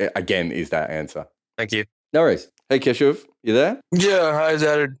 Is that answer? Thank you. No worries. Hey, Keshav, you there? Yeah. Hi,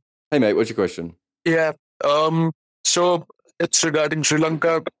 Jared. Hey, mate. What's your question? Yeah. So it's regarding Sri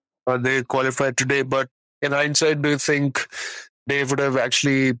Lanka. They qualified today, but in hindsight, do you think they would have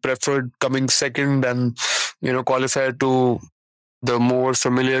actually preferred coming second and qualify to the more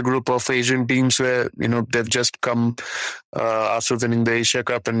familiar group of Asian teams where they've just come after winning the Asia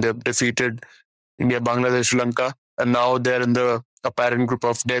Cup and they've defeated India, Bangladesh, Sri Lanka, and now they're in the apparent group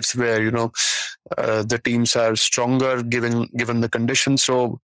of deaths where the teams are stronger given the conditions.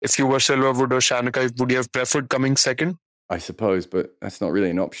 So if you were Silverwood or Shanaka, would you have preferred coming second? I suppose, but that's not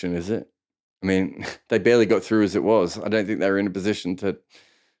really an option, is it? I mean, they barely got through as it was. I don't think they were in a position to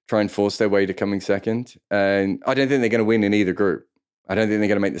try and force their way to coming second. And I don't think they're going to win in either group. I don't think they're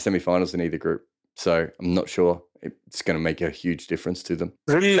going to make the semi-finals in either group. So I'm not sure it's going to make a huge difference to them.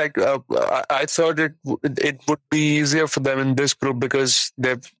 Really, I thought it would be easier for them in this group because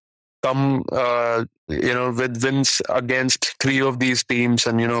they've come, with wins against three of these teams,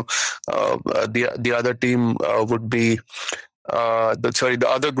 and the other team would be. The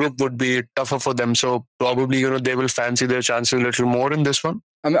other group would be tougher for them. So probably, they will fancy their chances a little more in this one.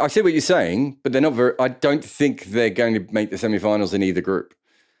 I mean, I see what you're saying, but they're not very. I don't think they're going to make the semi-finals in either group.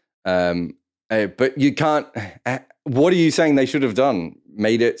 But you can't. What are you saying they should have done?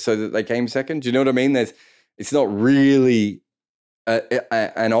 Made it so that they came second? Do you know what I mean? It's not really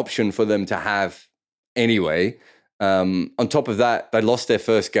an option for them to have anyway. On top of that, they lost their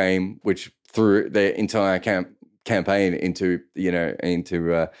first game, which threw their entire campaign into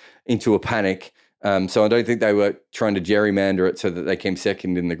a panic. So I don't think they were trying to gerrymander it so that they came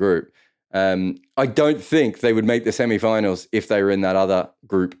second in the group. I don't think they would make the semi-finals if they were in that other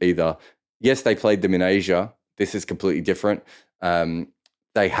group either. Yes, they played them in Asia. This is completely different.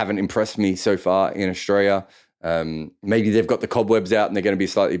 They haven't impressed me so far in Australia. Maybe they've got the cobwebs out and they're going to be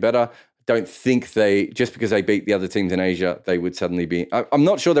slightly better. Don't think just because they beat the other teams in Asia, they would suddenly be. I'm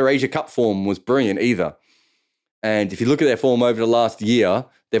not sure their Asia Cup form was brilliant either. And if you look at their form over the last year,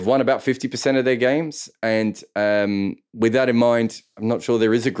 they've won about 50% of their games. And with that in mind, I'm not sure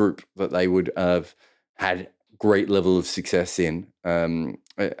there is a group that they would have had great level of success in,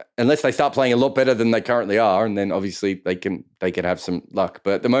 unless they start playing a lot better than they currently are. And then obviously they can have some luck.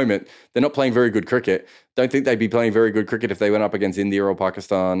 But at the moment, they're not playing very good cricket. Don't think they'd be playing very good cricket if they went up against India or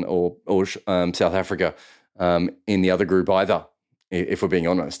Pakistan or South Africa in the other group either. If we're being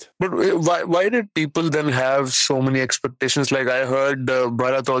honest. But why did people then have so many expectations? Like I heard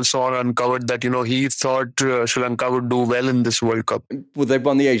Bharat also uncovered that, he thought Sri Lanka would do well in this World Cup. Well, they've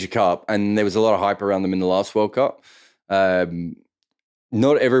won the Asia Cup and there was a lot of hype around them in the last World Cup.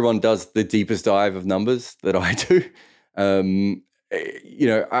 Not everyone does the deepest dive of numbers that I do. I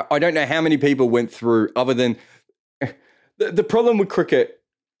don't know how many people went through other than... The problem with cricket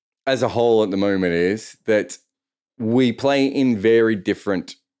as a whole at the moment is that we play in very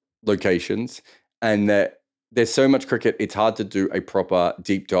different locations and that there's so much cricket, it's hard to do a proper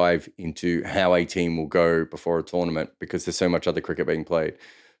deep dive into how a team will go before a tournament because there's so much other cricket being played.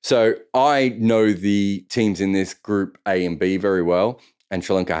 So I know the teams in this group A and B very well, and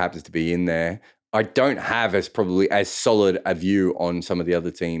Sri Lanka happens to be in there. I don't have probably as solid a view on some of the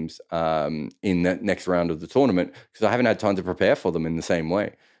other teams in the next round of the tournament because I haven't had time to prepare for them in the same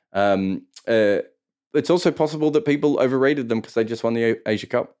way. It's also possible that people overrated them because they just won the Asia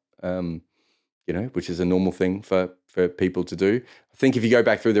Cup, which is a normal thing for people to do. I think if you go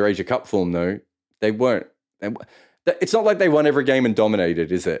back through their Asia Cup form, though, they weren't. It's not like they won every game and dominated,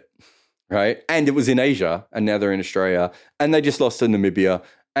 is it? Right? And it was in Asia, and now they're in Australia, and they just lost to Namibia,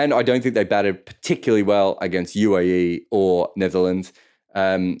 And I don't think they batted particularly well against UAE or Netherlands.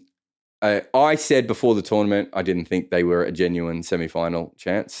 I said before the tournament, I didn't think they were a genuine semi-final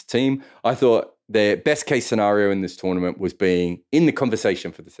chance team. I thought their best case scenario in this tournament was being in the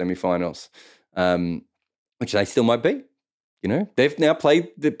conversation for the semi-finals, which they still might be. They've now played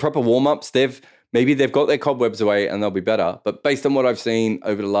the proper warm-ups. Maybe they've got their cobwebs away and they'll be better. But based on what I've seen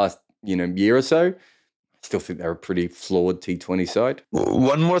over the last year or so, I still think they're a pretty flawed T20 side.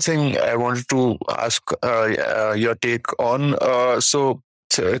 One more thing I wanted to ask your take on. So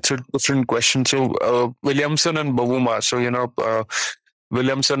it's a different question. So Williamson and Bavuma. So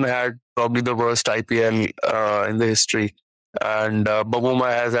Williamson had probably the worst IPL in the history, and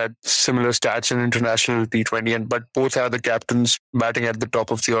Bavuma has had similar stats in international T20, but both are the captains batting at the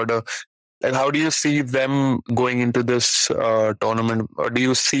top of the order. And how do you see them going into this tournament? Or do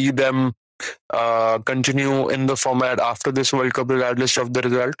you see them continue in the format after this World Cup, regardless of the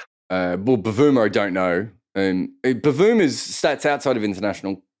result? Well, Bavuma, I don't know. Bavuma's stats outside of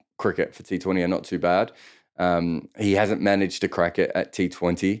international cricket for T20 are not too bad. He hasn't managed to crack it at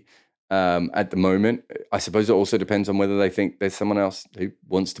T20 at the moment. I suppose it also depends on whether they think there's someone else who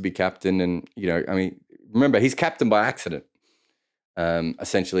wants to be captain. And, remember, he's captain by accident,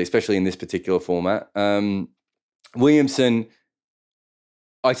 essentially, especially in this particular format. Williamson,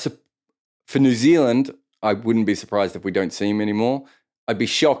 for New Zealand, I wouldn't be surprised if we don't see him anymore. I'd be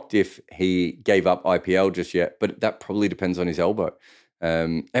shocked if he gave up IPL just yet, but that probably depends on his elbow.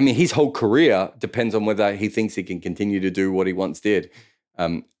 His whole career depends on whether he thinks he can continue to do what he once did.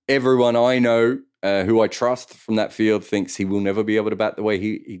 Everyone I know who I trust from that field thinks he will never be able to bat the way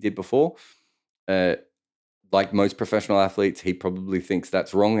he did before. Like most professional athletes, he probably thinks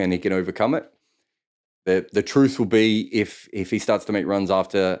that's wrong and he can overcome it. The truth will be if he starts to make runs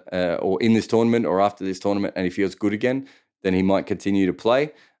after or in this tournament or after this tournament and he feels good again, then he might continue to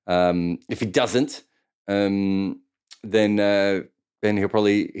play. If he doesn't, then he'll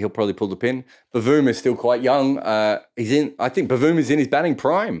probably pull the pin. Bavuma is still quite young. I think Bavuma is in his batting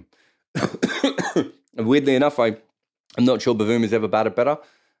prime. And weirdly enough, I'm not sure Bavuma's ever batted better.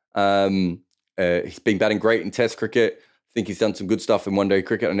 He's been batting great in Test cricket. I think he's done some good stuff in one-day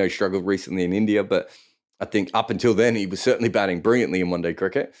cricket. I know he struggled recently in India, but I think up until then, he was certainly batting brilliantly in one-day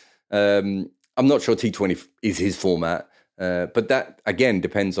cricket. I'm not sure T20 is his format, but that, again,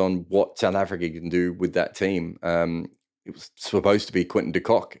 depends on what South Africa can do with that team. It was supposed to be Quinton de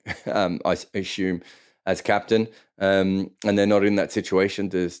Kock, I assume, as captain, and they're not in that situation.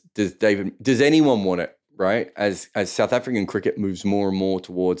 Does anyone want it, right? As South African cricket moves more and more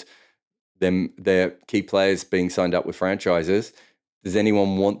towards their key players being signed up with franchises, does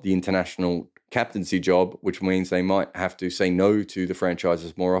anyone want the international captaincy job, which means they might have to say no to the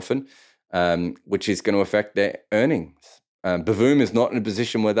franchises more often, which is going to affect their earnings. Bavuma is not in a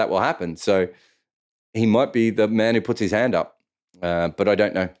position where that will happen, so he might be the man who puts his hand up, but I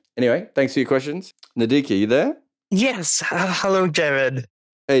don't know. Anyway, thanks for your questions. Nadika, you there? Yes. Hello, Jared.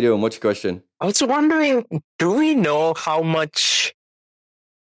 How you doing? What's your question? I was wondering, do we know how much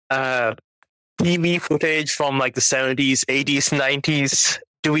TV footage from like the 70s, 80s, 90s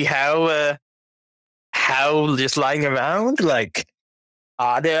do we have just lying around? Like,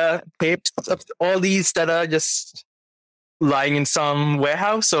 are there tapes of all these that are just lying in some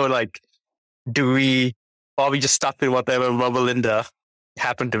warehouse, or like, are we just stuck with whatever Robert Linda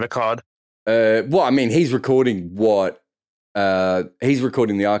happened to record? He's recording the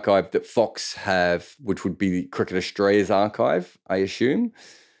archive that Fox have, which would be Cricket Australia's archive, I assume.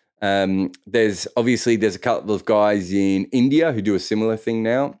 There's a couple of guys in India who do a similar thing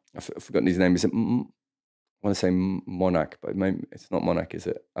now. I've forgotten his name. Is it? I want to say Monarch, but maybe it's not Monarch, is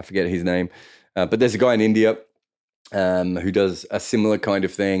it? I forget his name. But there's a guy in India who does a similar kind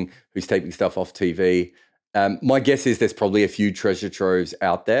of thing, who's taking stuff off TV. My guess is there's probably a few treasure troves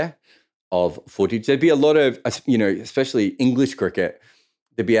out there of footage. There'd be a lot of, especially English cricket,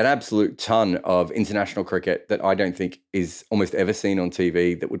 there'd be an absolute ton of international cricket that I don't think is almost ever seen on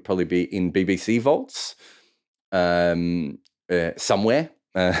TV that would probably be in BBC vaults somewhere.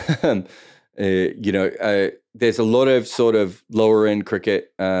 There's a lot of sort of lower end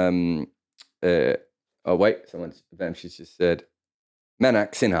cricket. She's just said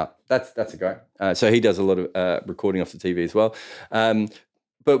Manak Sinha. That's a guy. So he does a lot of recording off the TV as well.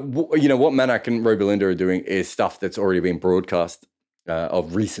 But what Manak and Ro Belinda are doing is stuff that's already been broadcast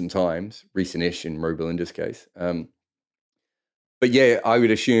of recent times, recent-ish in Ro Belinda's case. But yeah, I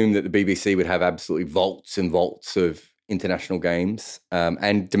would assume that the BBC would have absolutely vaults and vaults of international games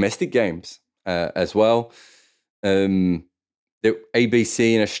and domestic games as well. The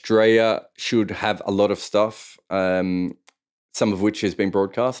ABC in Australia should have a lot of stuff. some of which has been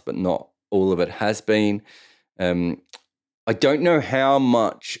broadcast, but not all of it has been. I don't know how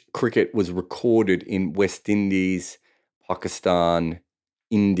much cricket was recorded in West Indies, Pakistan,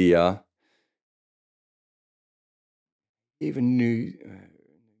 India, even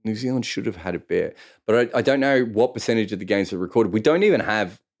New Zealand should have had a bit, but I don't know what percentage of the games are recorded. We don't even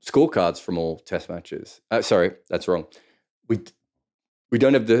have scorecards from all Test matches. Sorry, that's wrong. We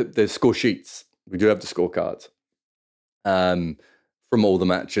don't have the score sheets. We do have the scorecards from all the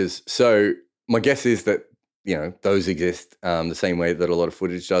matches. So my guess is that those exist the same way that a lot of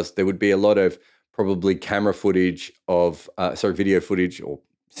footage does. There would be a lot of probably camera footage of video footage or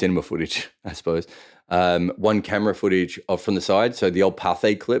cinema footage, I suppose. One camera footage from the side. So the old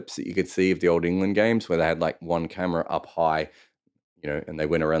Pathé clips that you could see of the old England games where they had like one camera up high, and they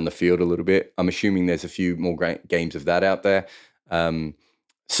went around the field a little bit. I'm assuming there's a few more games of that out there.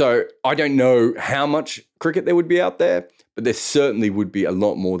 So I don't know how much cricket there would be out there, but there certainly would be a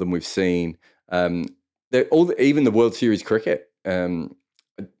lot more than we've seen. Even the World Series cricket,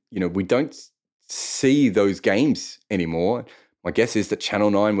 we don't see those games anymore. My guess is that Channel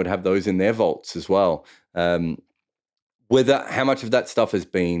 9 would have those in their vaults as well. How much of that stuff has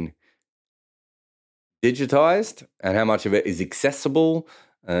been digitized and how much of it is accessible,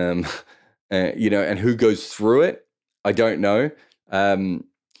 and who goes through it, I don't know. I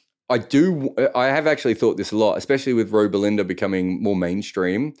have actually thought this a lot, especially with Ro Belinda becoming more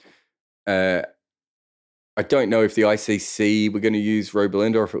mainstream. I don't know if the ICC were going to use Ro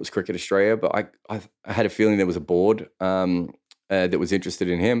Belinda or if it was Cricket Australia, but I had a feeling there was a board that was interested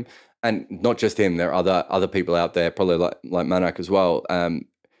in him, and not just him. There are other people out there, probably like Manak as well.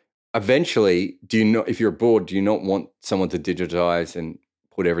 Eventually, if you're a board, do you not want someone to digitize and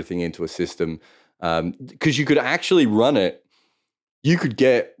put everything into a system? Because you could actually run it. You could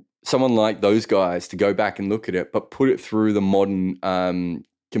get someone like those guys to go back and look at it, but put it through the modern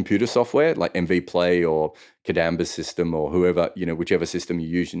computer software like MV Play or Kadamba's system or whichever system you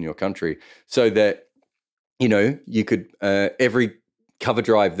use in your country, so that you could every cover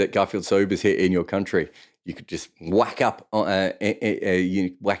drive that Garfield Sobers hit in your country, you could just whack up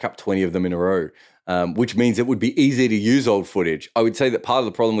 20 of them in a row, which means it would be easy to use old footage. I would say that part of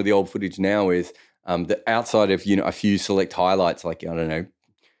the problem with the old footage now is that outside of a few select highlights, like I don't know,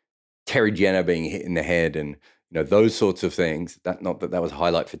 Terry Jenner being hit in the head and those sorts of things. Not that was a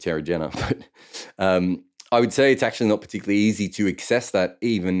highlight for Terry Jenner, but I would say it's actually not particularly easy to access that,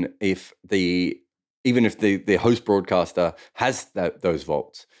 even if the host broadcaster has those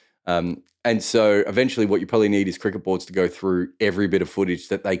vaults. And so eventually what you probably need is cricket boards to go through every bit of footage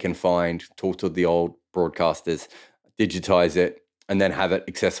that they can find, talk to the old broadcasters, digitize it, and then have it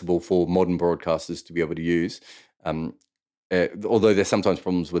accessible for modern broadcasters to be able to use. Although there's sometimes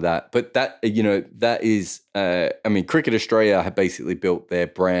problems with that. But that is, Cricket Australia have basically built their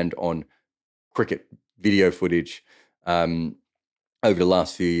brand on cricket video footage over the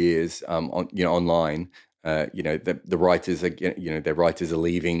last few years online. The writers are, their writers are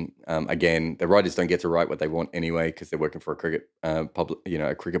leaving again. The writers don't get to write what they want anyway because they're working for a cricket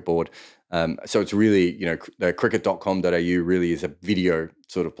a cricket board. So it's really, the cricket.com.au really is a video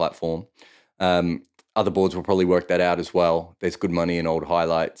sort of platform. Other boards will probably work that out as well. There's good money in old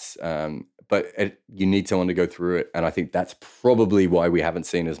highlights, but you need someone to go through it. And I think that's probably why we haven't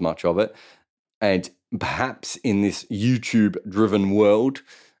seen as much of it. And perhaps in this YouTube-driven world,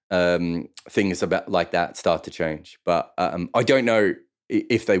 things like that start to change. But I don't know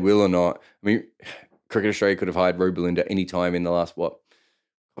if they will or not. Cricket Australia could have hired Ro Belinda any time in the last,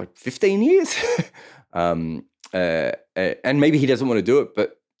 15 years? And maybe he doesn't want to do it,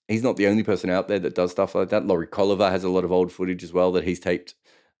 but he's not the only person out there that does stuff like that. Laurie Colliver has a lot of old footage as well that he's taped.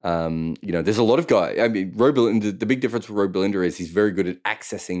 There's a lot of guys. Ro Belinda, the big difference with Ro Belinda is he's very good at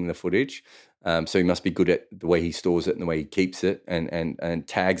accessing the footage. So he must be good at the way he stores it and the way he keeps it and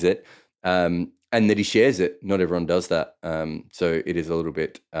tags it, and that he shares it. Not everyone does that. So it is a little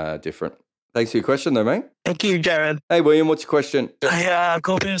bit different. Thanks for your question, though, mate. Thank you, Jared. Hey, William, what's your question? I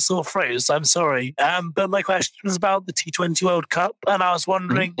got a bit of sore throat, so I'm sorry. But my question was about the T20 World Cup, and I was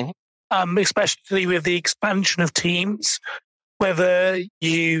wondering, especially with the expansion of teams, whether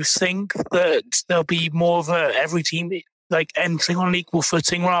you think that there'll be more of every team entering on an equal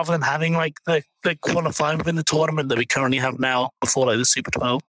footing rather than having the qualifying within the tournament that we currently have now before the Super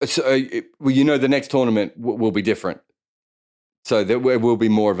 12. So, the next tournament will be different. So there will be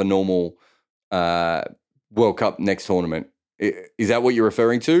more of a normal World Cup next tournament. Is that what you're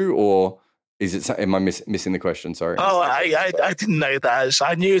referring to, or is it? Am I missing the question? Sorry. Oh, I didn't know that.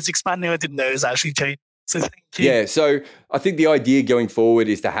 I knew it was expanding. I didn't know it was actually changing. So thank you. Yeah. So I think the idea going forward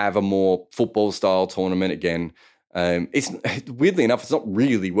is to have a more football style tournament again. It's weirdly enough, it's not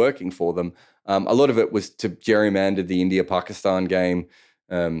really working for them. A lot of it was to gerrymander the India-Pakistan game.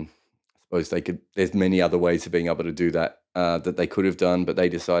 I suppose there's many other ways of being able to do that that they could have done, but they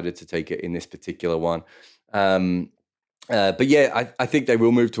decided to take it in this particular one. But yeah, I think they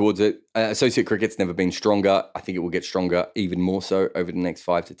will move towards it. Associate cricket's never been stronger. I think it will get stronger even more so over the next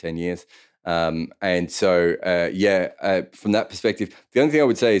 5 to 10 years. And so, from that perspective, the only thing I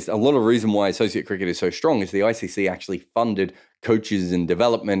would say is a lot of the reason why associate cricket is so strong is the ICC actually funded coaches and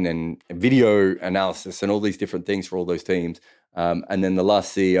development and video analysis and all these different things for all those teams. And then the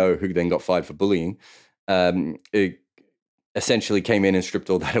last CEO, who then got fired for bullying, it essentially came in and stripped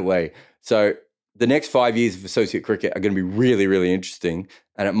all that away. So the next 5 years of associate cricket are going to be really, really interesting.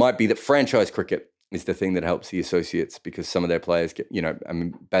 And it might be that franchise cricket is the thing that helps the associates because some of their players get,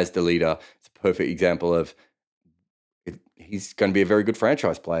 Baz Delita is a perfect example of he's going to be a very good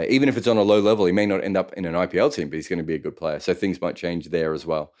franchise player. Even if it's on a low level, he may not end up in an IPL team, but he's going to be a good player. So things might change there as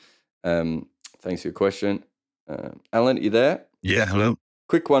well. Thanks for your question. Alan, are you there? Yeah, hello.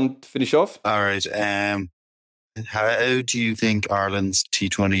 Quick one to finish off. All right. How do you think Ireland's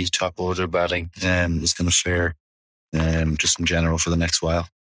T20 top order batting is going to fare just in general for the next while?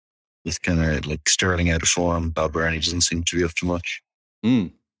 With kind of like Sterling out of form, Bob Burney doesn't seem to be up to much.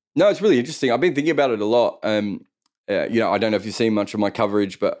 No, it's really interesting. I've been thinking about it a lot. I don't know if you've seen much of my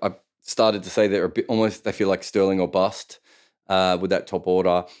coverage, but I've started to say they're a bit almost, they feel like Sterling or bust with that top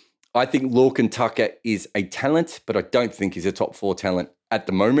order. I think Lorcan Tucker is a talent, but I don't think he's a top 4 talent at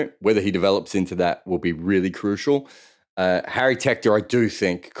the moment. Whether he develops into that will be really crucial. Harry Tector, I do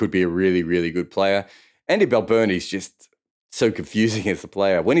think, could be a really, really good player. Andy Balburney's just so confusing as a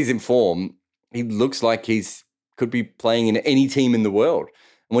player. When he's in form, he looks like could be playing in any team in the world.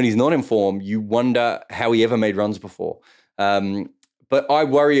 And when he's not in form, you wonder how he ever made runs before. But I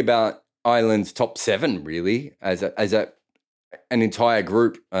worry about Ireland's top 7, really, as an entire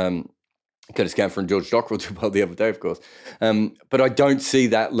group. Curtis Camphor and George Dockrell did well the other day, of course. But I don't see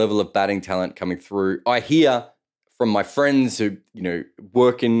that level of batting talent coming through. I hear from my friends who,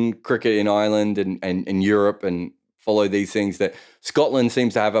 work in cricket in Ireland and Europe and follow these things that Scotland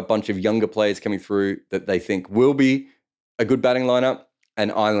seems to have a bunch of younger players coming through that they think will be a good batting lineup,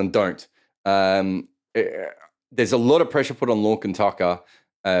 and Ireland don't. There's a lot of pressure put on Lorcan Tucker.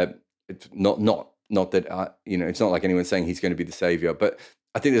 It's not that it's not like anyone's saying he's going to be the savior, but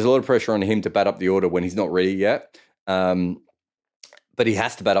I think there's a lot of pressure on him to bat up the order when he's not ready yet. But he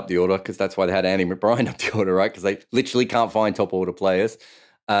has to bat up the order because that's why they had Andy McBride up the order, right? Because they literally can't find top order players.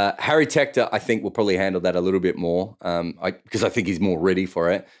 Harry Tector, I think, will probably handle that a little bit more because I think he's more ready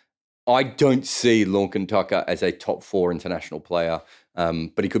for it. I don't see Lorcan Tucker as a top 4 international player,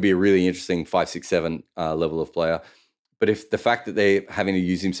 but he could be a really interesting 5, 6, 7 level of player. But if the fact that they're having to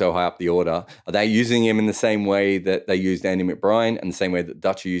use him so high up the order, are they using him in the same way that they used Andy McBride and the same way that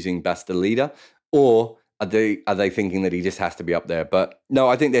Dutch are using Baz Delita? Or are they thinking that he just has to be up there? But no,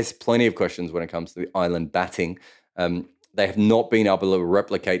 I think there's plenty of questions when it comes to the Ireland batting. They have not been able to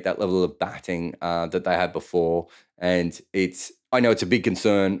replicate that level of batting that they had before. And I know it's a big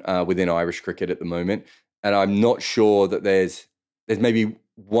concern within Irish cricket at the moment. And I'm not sure that there's maybe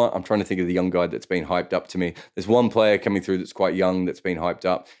one. I'm trying to think of the young guy that's been hyped up to me. There's one player coming through that's quite young that's been hyped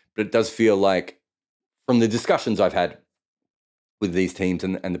up. But it does feel like, from the discussions I've had with these teams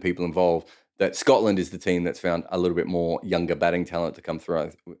and the people involved, that Scotland is the team that's found a little bit more younger batting talent to come through.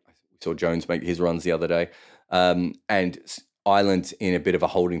 I saw Jones make his runs the other day. And Ireland's in a bit of a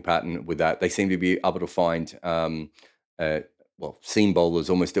holding pattern with that. They seem to be able to find, seam bowlers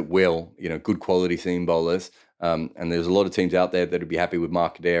almost at will, good quality seam bowlers. And there's a lot of teams out there that would be happy with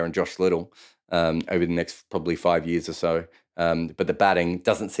Mark Adair and Josh Little over the next probably 5 years or so. But the batting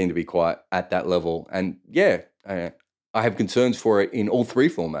doesn't seem to be quite at that level. And I have concerns for it in all 3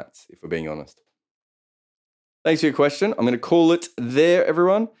 formats, if we're being honest. Thanks for your question. I'm going to call it there,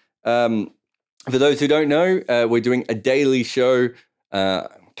 everyone. For those who don't know, we're doing a daily show a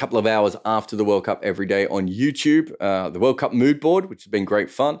couple of hours after the World Cup every day on YouTube, the World Cup Mood Board, which has been great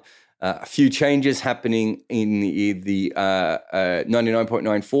fun. A few changes happening in the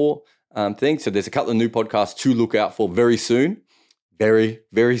 99.94 thing. So there's a couple of new podcasts to look out for very soon. Very,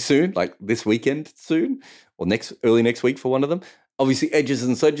 very soon, like this weekend soon, or early next week for one of them. Obviously, Edges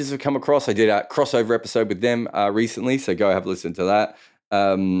and Sledges have come across. I did a crossover episode with them recently, so go have a listen to that.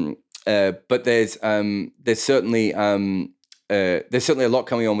 But there's certainly a lot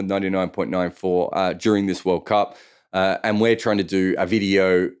coming on with 99.94 during this World Cup. And we're trying to do a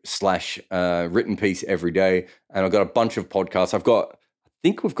video / written piece every day. And I've got a bunch of podcasts. I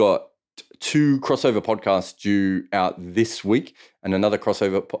think we've got 2 crossover podcasts due out this week, and another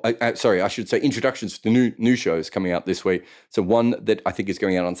crossover. Introductions to new shows coming out this week. So one that I think is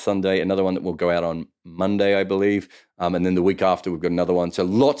going out on Sunday, another one that will go out on Monday, I believe, and then the week after we've got another one. So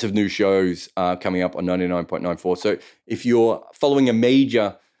lots of new shows coming up on 99.94. So if you're following a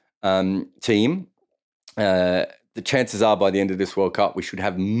major team, the chances are by the end of this World Cup we should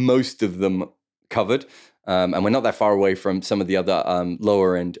have most of them covered. And we're not that far away from some of the other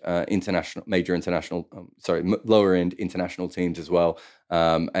lower end international teams as well.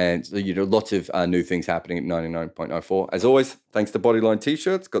 And lots of new things happening at 99.94. As always, thanks to Bodyline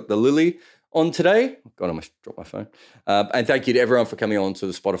T-shirts. Got the Lily on today. God, I almost dropped my phone. And thank you to everyone for coming on to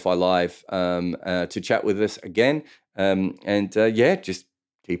the Spotify Live to chat with us again. Just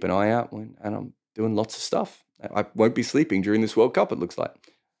keep an eye out and I'm doing lots of stuff. I won't be sleeping during this World Cup, it looks like.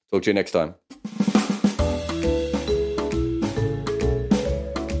 Talk to you next time.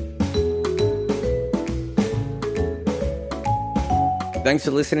 Thanks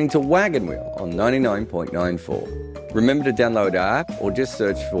for listening to Wagon Wheel on 99.94. Remember to download our app or just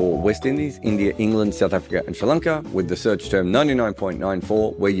search for West Indies, India, England, South Africa and Sri Lanka with the search term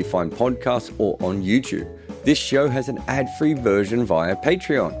 99.94 where you find podcasts or on YouTube. This show has an ad-free version via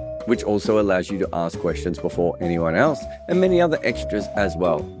Patreon, which also allows you to ask questions before anyone else and many other extras as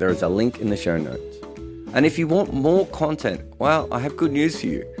well. There is a link in the show notes. And if you want more content, well, I have good news for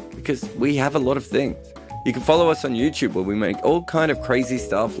you because we have a lot of things. You can follow us on YouTube where we make all kind of crazy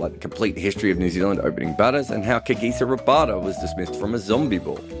stuff like the complete history of New Zealand opening batters and how Kagisa Rabada was dismissed from a zombie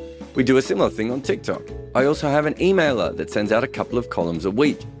ball. We do a similar thing on TikTok. I also have an emailer that sends out a couple of columns a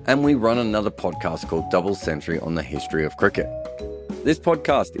week, and we run another podcast called Double Century on the history of cricket. This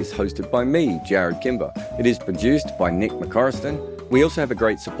podcast is hosted by me, Jared Kimber. It is produced by Nick McCorriston. We also have a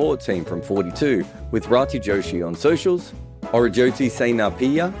great support team from 42 with Rati Joshi on socials, Orajoti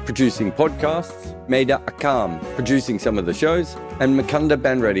Sainapiya producing podcasts, Maida Akam producing some of the shows, and Mukunda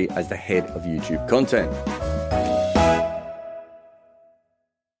Banreddy as the head of YouTube content.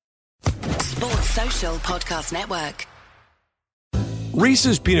 Sports Social Podcast Network.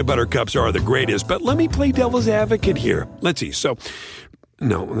 Reese's peanut butter cups are the greatest, but let me play devil's advocate here. Let's see. So,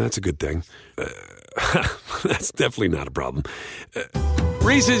 no, that's a good thing. That's definitely not a problem.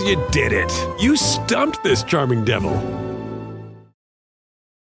 Reese's, you did it. You stumped this charming devil.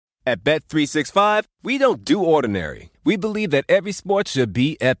 At Bet365, we don't do ordinary. We believe that every sport should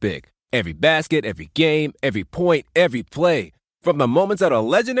be epic. Every basket, every game, every point, every play. From the moments that are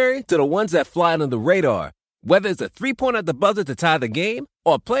legendary to the ones that fly under the radar. Whether it's a three-pointer at the buzzer to tie the game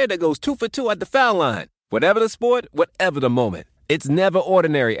or a player that goes 2 for 2 at the foul line. Whatever the sport, whatever the moment. It's never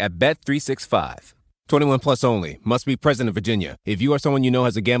ordinary at Bet365. 21 plus only. Must be present in Virginia. If you or someone you know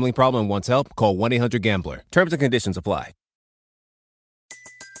has a gambling problem and wants help, call 1-800-GAMBLER. Terms and conditions apply.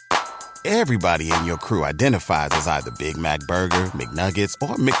 Everybody in your crew identifies as either Big Mac Burger, McNuggets,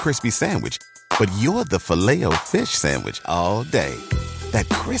 or McCrispy Sandwich. But you're the Filet-O-Fish Sandwich all day. That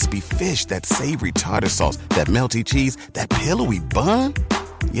crispy fish, that savory tartar sauce, that melty cheese, that pillowy bun.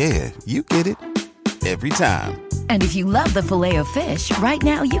 Yeah, you get it. Every time. And if you love the Filet-O-Fish, right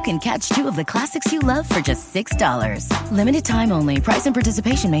now you can catch 2 of the classics you love for just $6. Limited time only. Price and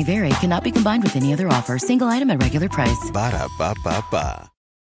participation may vary. Cannot be combined with any other offer. Single item at regular price. Ba-da-ba-ba-ba.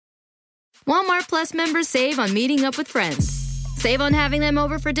 Walmart Plus members save on meeting up with friends. Save on having them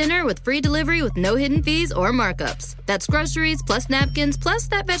over for dinner with free delivery with no hidden fees or markups. That's groceries, plus napkins, plus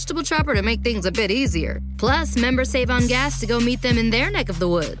that vegetable chopper to make things a bit easier. Plus, members save on gas to go meet them in their neck of the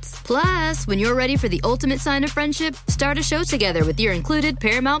woods. Plus, when you're ready for the ultimate sign of friendship, start a show together with your included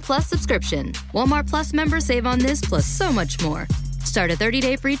Paramount Plus subscription. Walmart Plus members save on this plus so much more. Start a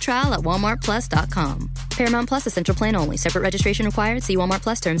 30-day free trial at walmartplus.com. Paramount Plus Essential Plan only. Separate registration required. See Walmart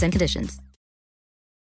Plus terms and conditions.